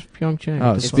 Where's Pyeongchang?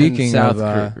 Oh, It's speaking in South,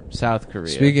 of, South Korea.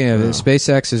 Speaking of Oh. it,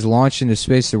 SpaceX has launched into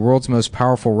space the world's most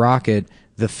powerful rocket,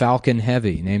 the Falcon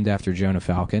Heavy, named after Jonah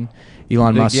Falcon,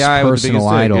 Elon Big Musk's guy with the personal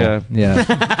biggest dick, idol.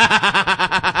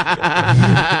 Yeah.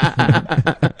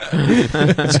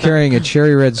 It's carrying a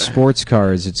cherry red sports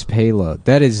car as its payload.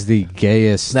 That is the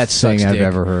gayest That thing sucks I've dick.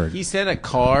 ever heard. He sent a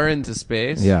car into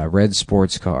space. Yeah, red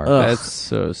sports car. Ugh. That's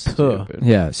so stupid.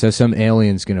 Yeah, so some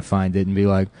alien's gonna find it and be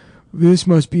like, "This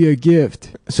must be a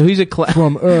gift So he's a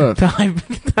from Earth."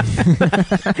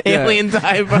 alien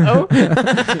Tai Bo.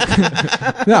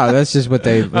 No, that's just what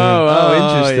they.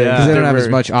 Interesting. Because they don't have as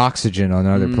They're- much oxygen on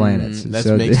other planets. That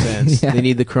so makes they- sense. Yeah. They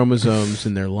need the chromosomes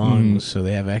in their lungs, so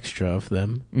they have extra of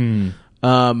them.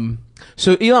 Mm.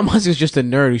 So Elon Musk is just a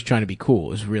nerd who's trying to be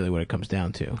cool. Is really what it comes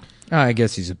down to. I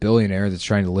guess he's a billionaire that's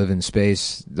trying to live in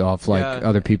space off like Yeah.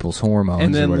 other people's hormones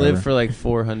And then or whatever. live for like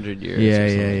 400 years. Yeah, or yeah,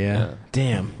 something. yeah.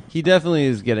 Damn. He definitely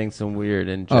is getting some weird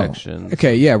Oh, injections.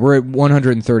 okay, yeah, we're at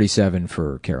 137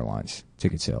 for Caroline's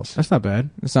ticket sales. That's not bad.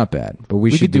 It's not bad, but we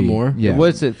We should could do be- more. Yeah,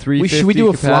 What's it? 350 Should we do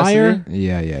a capacity? flyer?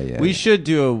 yeah. We should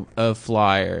do a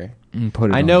flyer.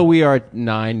 Put it I on. know we are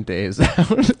 9 days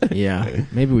out. Yeah,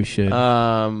 maybe we should.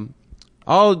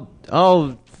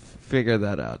 I'll figure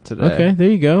that out today. Okay, there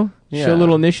you go. Yeah. Show a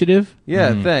little initiative.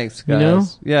 Yeah, Mhm. thanks, You guys. know?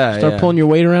 Yeah. Start pulling your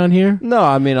weight around here. No,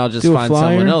 I mean I'll just Do a find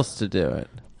flyer? someone else to do it.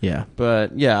 Yeah.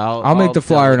 But yeah, I'll make the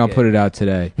flyer and I'll put it out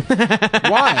today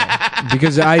Why?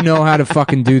 because I know how to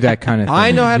fucking do that kind of thing.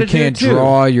 I know how you to do it, can't too.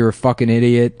 draw. You're a fucking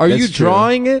idiot. Are That's you true.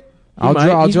 drawing it? I'll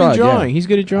draw. I'll He's draw. been it, yeah. drawing. He's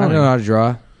good at drawing. I know how to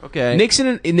draw. Okay.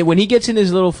 Nixon, when he gets in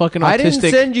his little fucking autistic. I didn't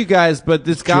send you guys, but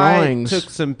this guy drawings. took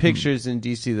some pictures in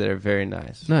DC that are very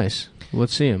nice. Nice.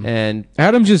 Let's see him. And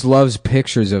Adam just loves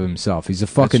pictures of himself. He's a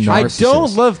fucking I narcissist.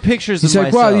 don't love pictures He's of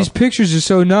like, myself. wow, these pictures are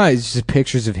so nice. It's just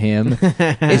pictures of him.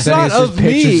 It's Then not just of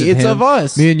pictures me. It's him. of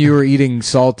us. Me and you were eating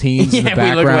saltines in the Yeah,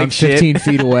 we look background, like shit. 15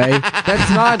 feet away. That's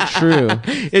not true.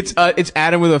 It's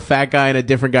Adam with a fat guy and a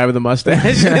different guy with a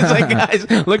mustache. It's like,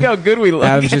 guys, look how good we look.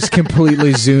 Adam just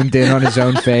completely zoomed in on his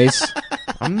own face.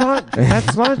 I'm not.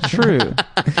 That's not true.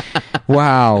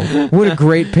 Wow, what a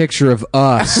great picture of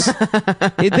us.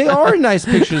 They are nice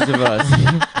pictures of us.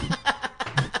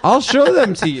 I'll show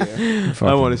them to you.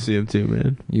 I want to see him too,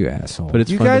 man. You asshole. But it's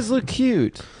You fun guys to- look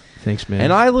cute, Thanks, man.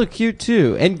 and I look cute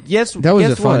too. And yes, that was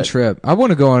guess a fun what? trip. I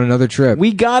want to go on another trip.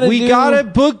 we gotta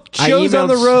book I shows on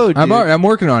the emailed- road. I'm, dude. I'm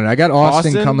working on it. I got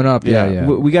Austin, Austin? coming up. Yeah.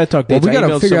 We gotta talk. Well, dates. we I got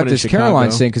to emailed figure out someone in this Chicago.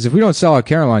 Caroline's thing because if we don't sell out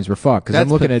Caroline's, we're fucked. Because That's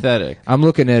I'm looking pathetic. I'm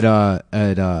looking at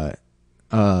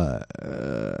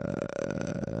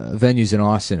venues in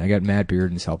Austin. I got Matt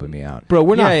Bearden's helping me out. Bro,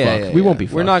 we're not Yeah, fucked. yeah, We yeah. won't be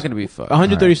fucked. We're not going to be fucked.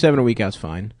 137 a week out's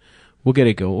fine. We'll get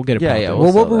it go. We'll get it. Yeah, popped yeah, up. we'll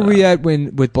Well, what sell were that we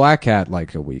at with Black Hat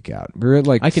like a week out? We were at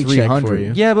like I can 300. check for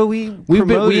you. Yeah, but we We had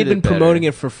promoted been it better. promoting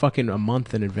it for fucking a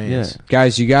month in advance.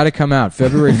 Guys, you got to come out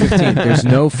February 15th. There's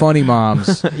no Funny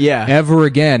Moms Yeah. ever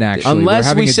again. Actually, Unless we're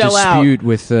having we a sell out. dispute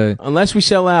with the. Unless we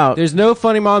sell out. There's no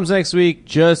Funny Moms next week.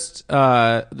 Just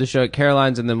the show at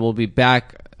Caroline's, and then we'll be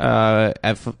back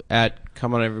at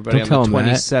Come On Everybody Don't tell on the 'em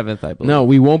that. 27th, I believe. No,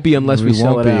 we won't be unless we We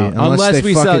sell won't it be. out. Unless they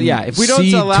we sell, fucking yeah. If we don't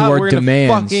cede sell to out, our we're gonna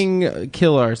demands. fucking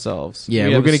kill ourselves. Yeah, We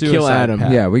we're have a gonna kill suicide Adam.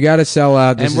 pact. Yeah, we got to sell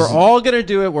out. This And we're is- all gonna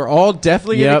do it. We're all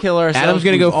definitely gonna Yep. kill ourselves. Adam's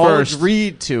gonna We've go all first.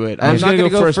 agreed to it. Adam's I'm not gonna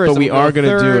go first, but I'm we gonna are go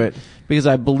gonna do third it. because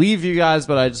I believe you guys,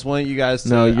 but I just want you guys to.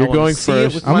 No, you're I wanna going see it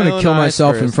first. with I'm my gonna own kill eyes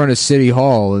myself in first. front of City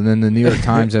Hall, and then the New York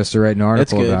Times has to write an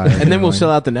That's article good. about it. And then we'll Like, sell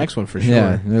out the next one for sure.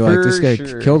 Yeah, they're like, For this guy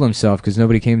sure. killed himself because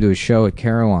nobody came to his show at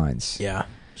Caroline's. Yeah.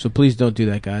 So please don't do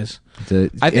that, guys. The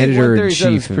I think editor in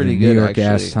 137 chief is of pretty the New good, York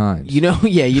Ass actually. Times.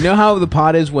 You know how the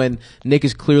pod is when Nick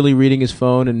is clearly reading his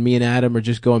phone and me and Adam are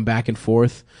just going back and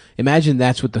forth? Imagine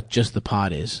that's what just the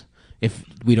pod is if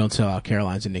we don't sell out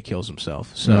Caroline's and Nick kills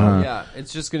himself. So Yeah,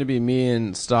 it's just going to be me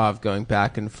and Stav going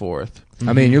back and forth.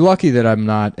 I mean, you're lucky that I'm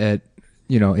not at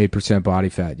 8% body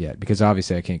fat yet, because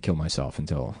obviously I can't kill myself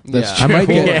until That's I might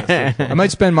true. get. I might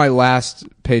spend my last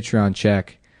Patreon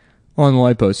check on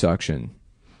liposuction.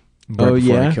 Oh, before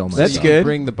yeah? I kill myself. That's So you good.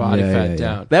 Bring the body Yeah, fat yeah, yeah.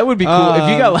 down. that would be cool. If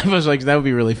you got liposuction, that would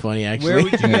be really funny, actually. Where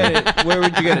would you get it? Where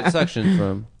would you get it suctioned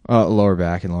from? Lower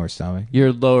back and lower stomach.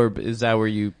 Your lower, is that where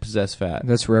you possess fat?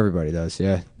 That's where everybody does.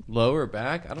 Yeah, Lower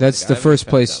back? I don't that's think the I have first any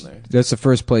fat place. down there. That's the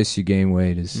first place you gain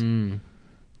weight. Is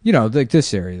like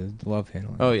this area, the love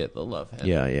handle. Oh yeah, the love handle.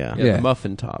 Yeah. Yeah, Yeah. the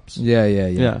muffin tops. Yeah.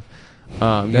 Yeah. That's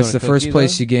want the a first cookie,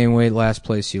 place though? you gain weight. Last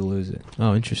place you lose it.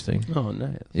 Oh, interesting. Oh,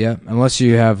 nice. Yeah, unless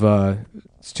you have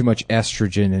it's too much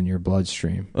estrogen in your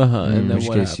bloodstream. And In then which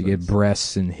what case you get happens?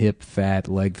 breasts and hip fat,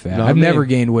 leg fat. Not I've me. never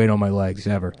gained weight on my legs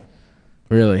ever.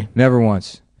 Really? Never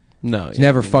once. No, It's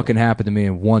never fucking happened to me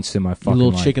once in my You fucking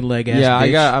little life. chicken leg ass Yeah,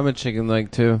 bitch. I'm a chicken leg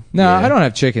too. No, Yeah. I don't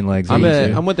have chicken legs. I'm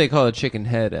either. what they call a chicken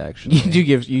head. Actually, You do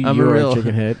give I'm a you're real-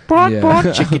 chicken head.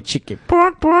 Yeah. chicken.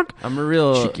 Pork. I'm a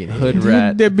real Chicken hood head.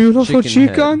 rat. The beautiful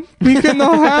chicken. We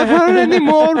cannot have her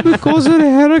anymore because of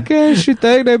the hurricane. She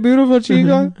take the beautiful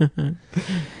chicken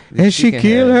and she chicken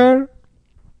kill head.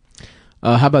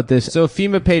 her. How about this? So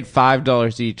FEMA paid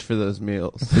 $5 each for those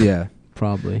meals. Yeah,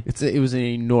 Probably. It was an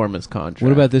enormous contract.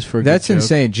 What about this for a that's good joke?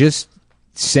 insane. Just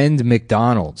send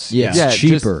McDonald's. Yeah. It's Yeah,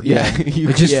 cheaper.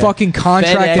 you Just Yeah. fucking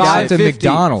contract it out to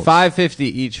McDonald's. $5.50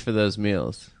 each for those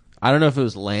meals. I don't know if it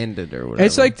was landed or whatever.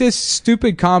 It's like this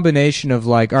stupid combination of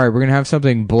like, all right, we're gonna have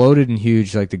something bloated and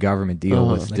huge like the government deal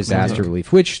with Like disaster magic.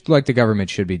 relief, which like the government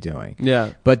should be doing.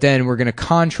 yeah. But then we're gonna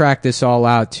contract this all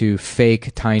out to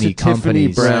fake tiny To Tiffany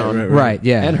companies. Brown. Right,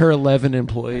 yeah. And her 11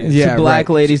 employees. yeah, black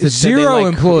right. ladies that said they zero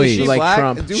like- employees. Is she like black?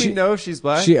 Trump. Do we know if she's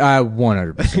black? She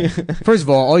 100%. First of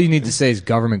all you need to say is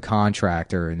government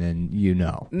contractor, and then you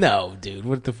know. No, dude.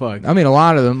 What the fuck? I mean, a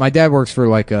lot of them. My dad works for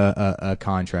like a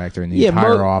contractor, and the Yeah,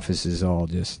 entire office is all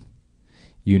just,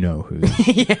 you know who.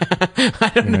 Yeah,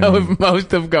 I don't know if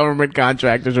most of government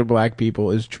contractors are black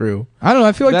people is true. I don't know.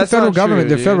 I feel like That's the federal not true, government,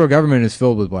 the dude. federal government is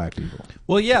filled with black people.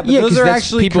 well, yeah, but Yeah, those 'cause are that's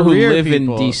actually people who career live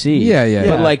people. in DC. Yeah, yeah,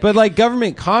 Yeah, But like,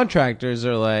 government contractors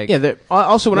are like yeah.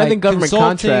 Also, when I like think government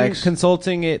contracts,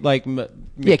 consulting it like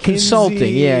Yeah,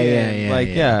 consulting. Yeah, and, yeah, like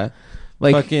yeah.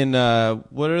 like fucking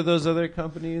what are those other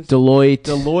companies?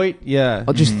 Deloitte, yeah,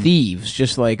 just thieves,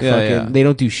 just like Yeah, fucking. yeah. They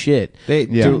don't do shit. they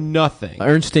Yeah. do nothing.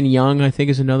 Ernst and Young, I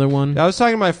think, is another one. I was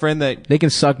talking to my friend that They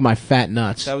can suck my fat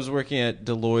nuts. was working at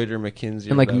Deloitte or McKinsey or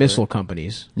And like whatever. missile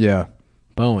companies, Yeah,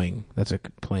 Boeing. That's a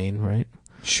plane, right?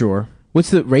 sure. What's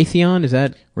the Raytheon? Is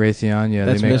that Raytheon, yeah,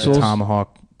 That's they make missiles? a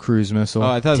Tomahawk cruise missile. Oh,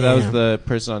 I thought that was Damn. the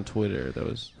person on Twitter. That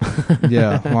was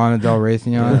Yeah, Lana Del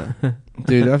Raytheon.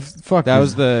 Dude, fuck. that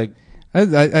was the.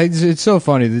 it's so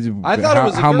funny. I thought it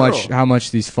was a girl. how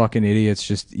much these fucking idiots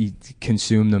just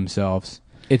consume themselves.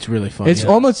 It's really funny. It's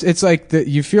almost, it's like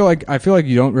I feel like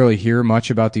you don't really hear much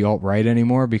about the alt-right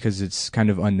anymore because it's kind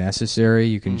of unnecessary.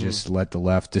 You can just let the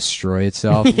left destroy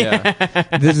itself. Yeah,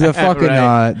 This is the fucking,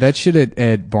 Right. that shit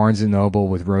at Barnes & Noble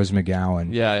with Rose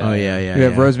McGowan. yeah. Oh yeah. You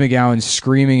have Rose McGowan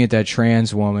screaming at that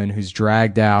trans woman who's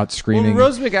dragged out, screaming,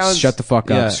 Rose McGowan's- shut the fuck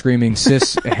up, yeah. screaming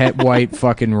cis white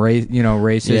fucking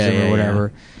racism Yeah, or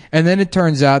whatever. And then it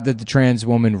turns out that the trans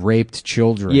woman raped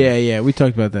children. Yeah. We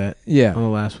talked about that. Yeah. On the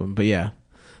last one, but yeah,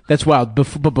 that's wild.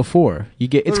 But before you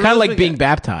get, it's But kind of Rose like being McGowan-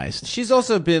 baptized. She's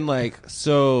also been like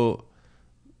so,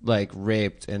 like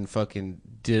raped and fucking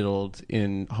diddled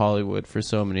in Hollywood for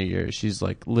so many years. She's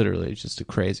like literally just a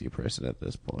crazy person at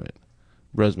this point.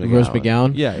 Rose McGowan. Rose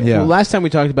McGowan. Yeah. Yeah. Well, last time we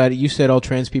talked about it, you said all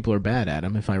trans people are bad,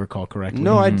 Adam, if I recall correctly.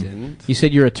 No, I didn't. You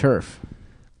said you're a TERF.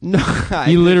 No,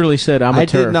 You literally said I'm a I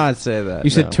TERF. did not say that.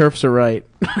 You said no. TERFs are right.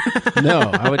 No,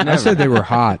 I would never. I said they were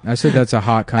hot. I said that's a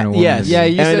hot kind of woman. Yes. Yeah,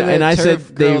 you said that I TERF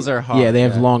said girls are hot. Yeah, they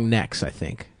have Yeah. long necks, I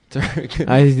think. to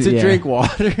yeah. drink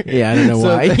water. Yeah, I don't know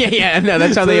So why. they- No,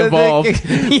 that's how so they that evolved. so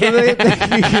they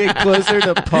can get closer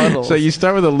to puddles. So you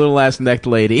start with a little ass necked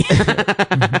lady.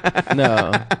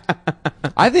 No,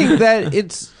 I think that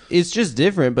it's just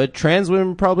different. But trans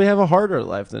women probably have a harder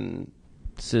life than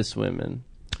cis women.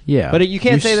 Yeah, But you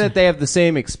can't say You're that they have the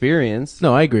same experience.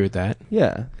 No, I agree with that.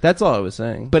 Yeah, that's all I was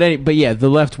saying. But yeah, the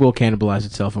left will cannibalize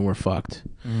itself, and we're fucked.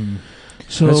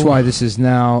 So That's why this is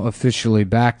now officially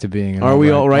back to being an Are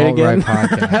we all right again?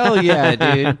 podcast. Hell yeah,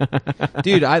 dude.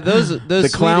 Dude, those the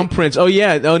Clown Prince. Oh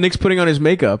yeah. Oh, Nick's putting on his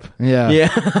makeup. Yeah. Yeah.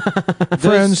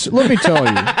 Friends, let me tell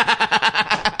you.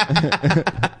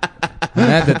 I'm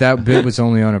mad that bit was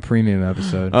only on a premium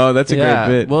episode. Oh, that's a great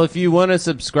bit. Well, if you want to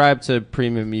subscribe to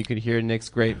Premium, you could hear Nick's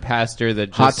great pastor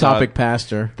that just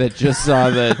pastor that just saw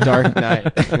The Dark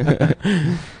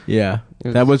Knight. Yeah,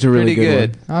 that was a really pretty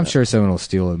good one. I'm sure someone will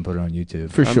steal it and put it on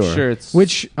YouTube. For I'm sure. sure it's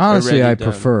Which, honestly, already I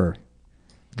done. prefer.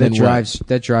 Then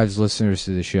That drives listeners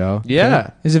to the show.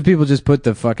 Yeah. Is if people just put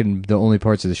the only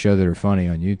parts of the show that are funny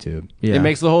on YouTube. Yeah. It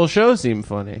makes the whole show seem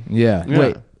funny. Yeah. Yeah.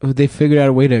 Wait, they figured out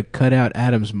a way to cut out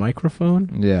Adam's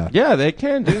microphone? Yeah. Yeah, they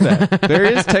can do that. There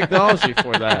is technology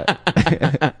for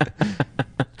that.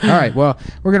 All right. Well,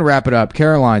 we're going to wrap it up.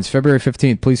 Caroline's, February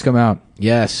 15th. Please come out.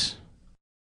 Yes.